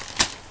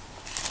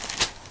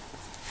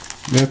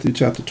 Matthew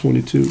chapter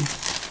 22,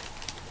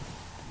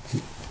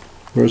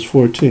 verse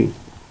 14.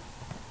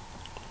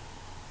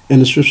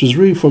 And the scriptures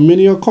read, for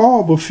many are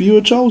called, but few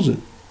are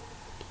chosen.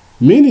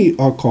 Many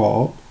are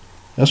called.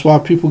 That's why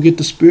people get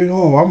the spirit,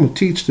 oh, I'm going to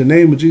teach the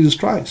name of Jesus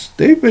Christ.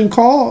 They've been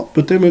called,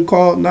 but they've been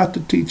called not to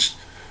teach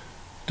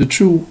the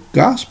true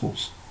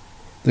gospels.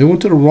 They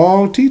went to the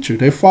wrong teacher.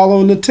 They're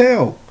following the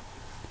tail.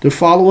 They're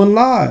following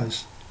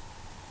lies.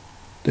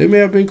 They may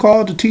have been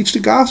called to teach the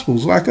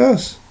gospels like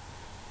us,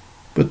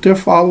 but they're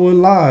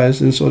following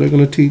lies, and so they're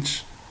going to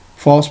teach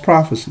false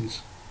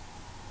prophecies.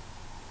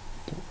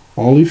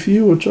 Only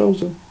few are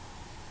chosen.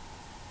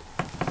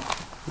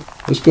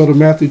 Let's go to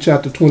Matthew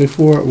chapter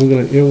 24. We're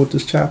going to end with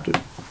this chapter.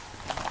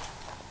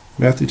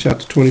 Matthew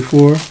chapter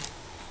 24.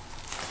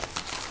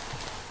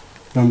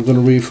 I'm going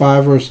to read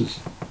 4 verses.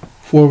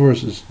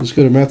 Let's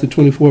go to Matthew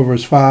 24,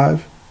 verse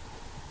 5.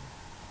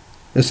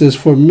 It says,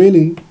 for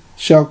many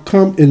shall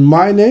come in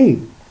my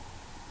name,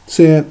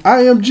 saying,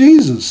 I am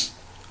Jesus,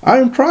 I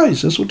am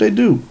Christ. That's what they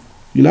do.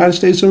 United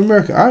States of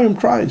America. I am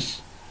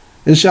Christ,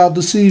 and shall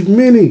deceive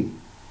many.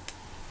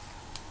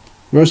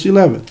 Verse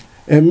 11.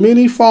 And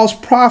many false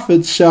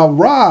prophets shall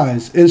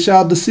rise and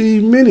shall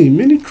deceive many.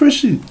 Many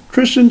Christian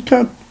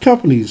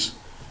companies.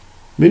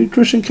 Many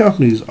Christian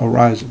companies are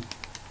rising.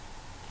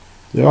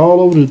 They're all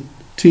over the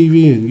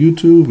TV and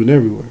YouTube and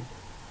everywhere.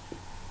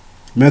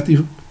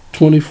 Matthew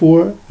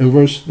 24 and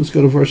let's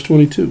go to verse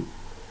 22.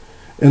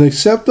 And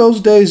except those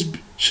days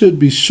should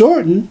be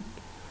shortened,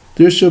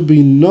 there shall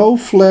be no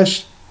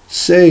flesh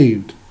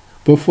saved.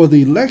 But for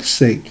the elect's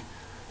sake,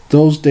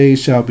 those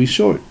days shall be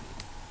shortened.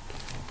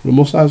 The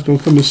Most High is going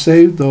to come and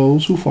save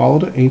those who follow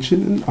the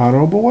ancient and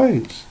honorable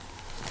ways.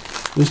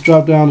 Let's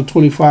drop down to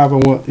 25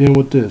 and end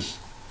with this.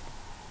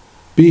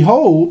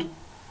 Behold,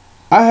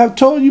 I have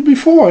told you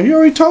before. He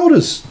already told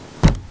us.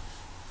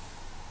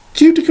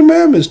 Keep the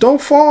commandments.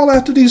 Don't fall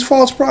after these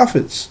false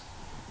prophets.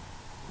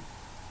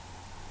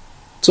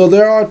 So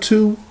there are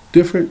two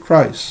different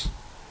Christs.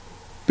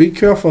 Be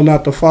careful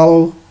not to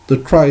follow the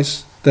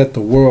Christ that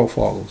the world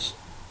follows.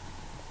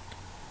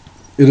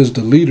 It is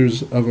the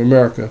leaders of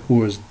America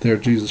who is their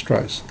Jesus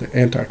Christ, the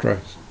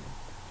Antichrist.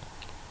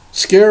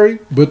 Scary,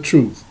 but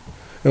truth.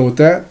 And with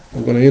that,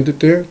 I'm going to end it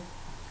there.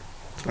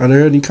 Are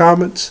there any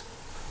comments,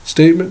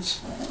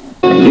 statements?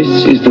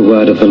 This is the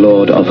word of the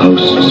Lord of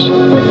hosts.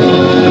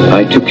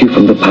 I took you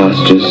from the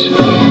pastures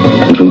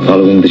and from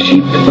following the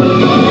sheep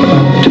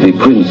to be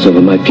prince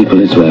over my people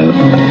Israel.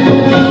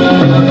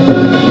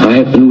 I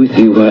have been with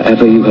you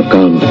wherever you have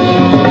gone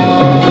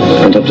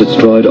and have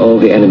destroyed all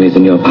the enemies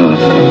in your path.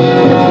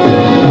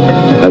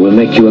 I will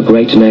make you a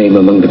great name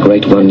among the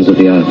great ones of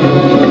the earth.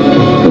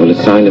 I will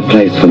assign a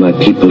place for my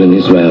people in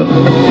Israel.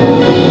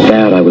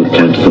 There I will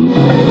plant them,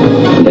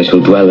 and they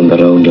shall dwell in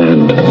their own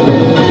land.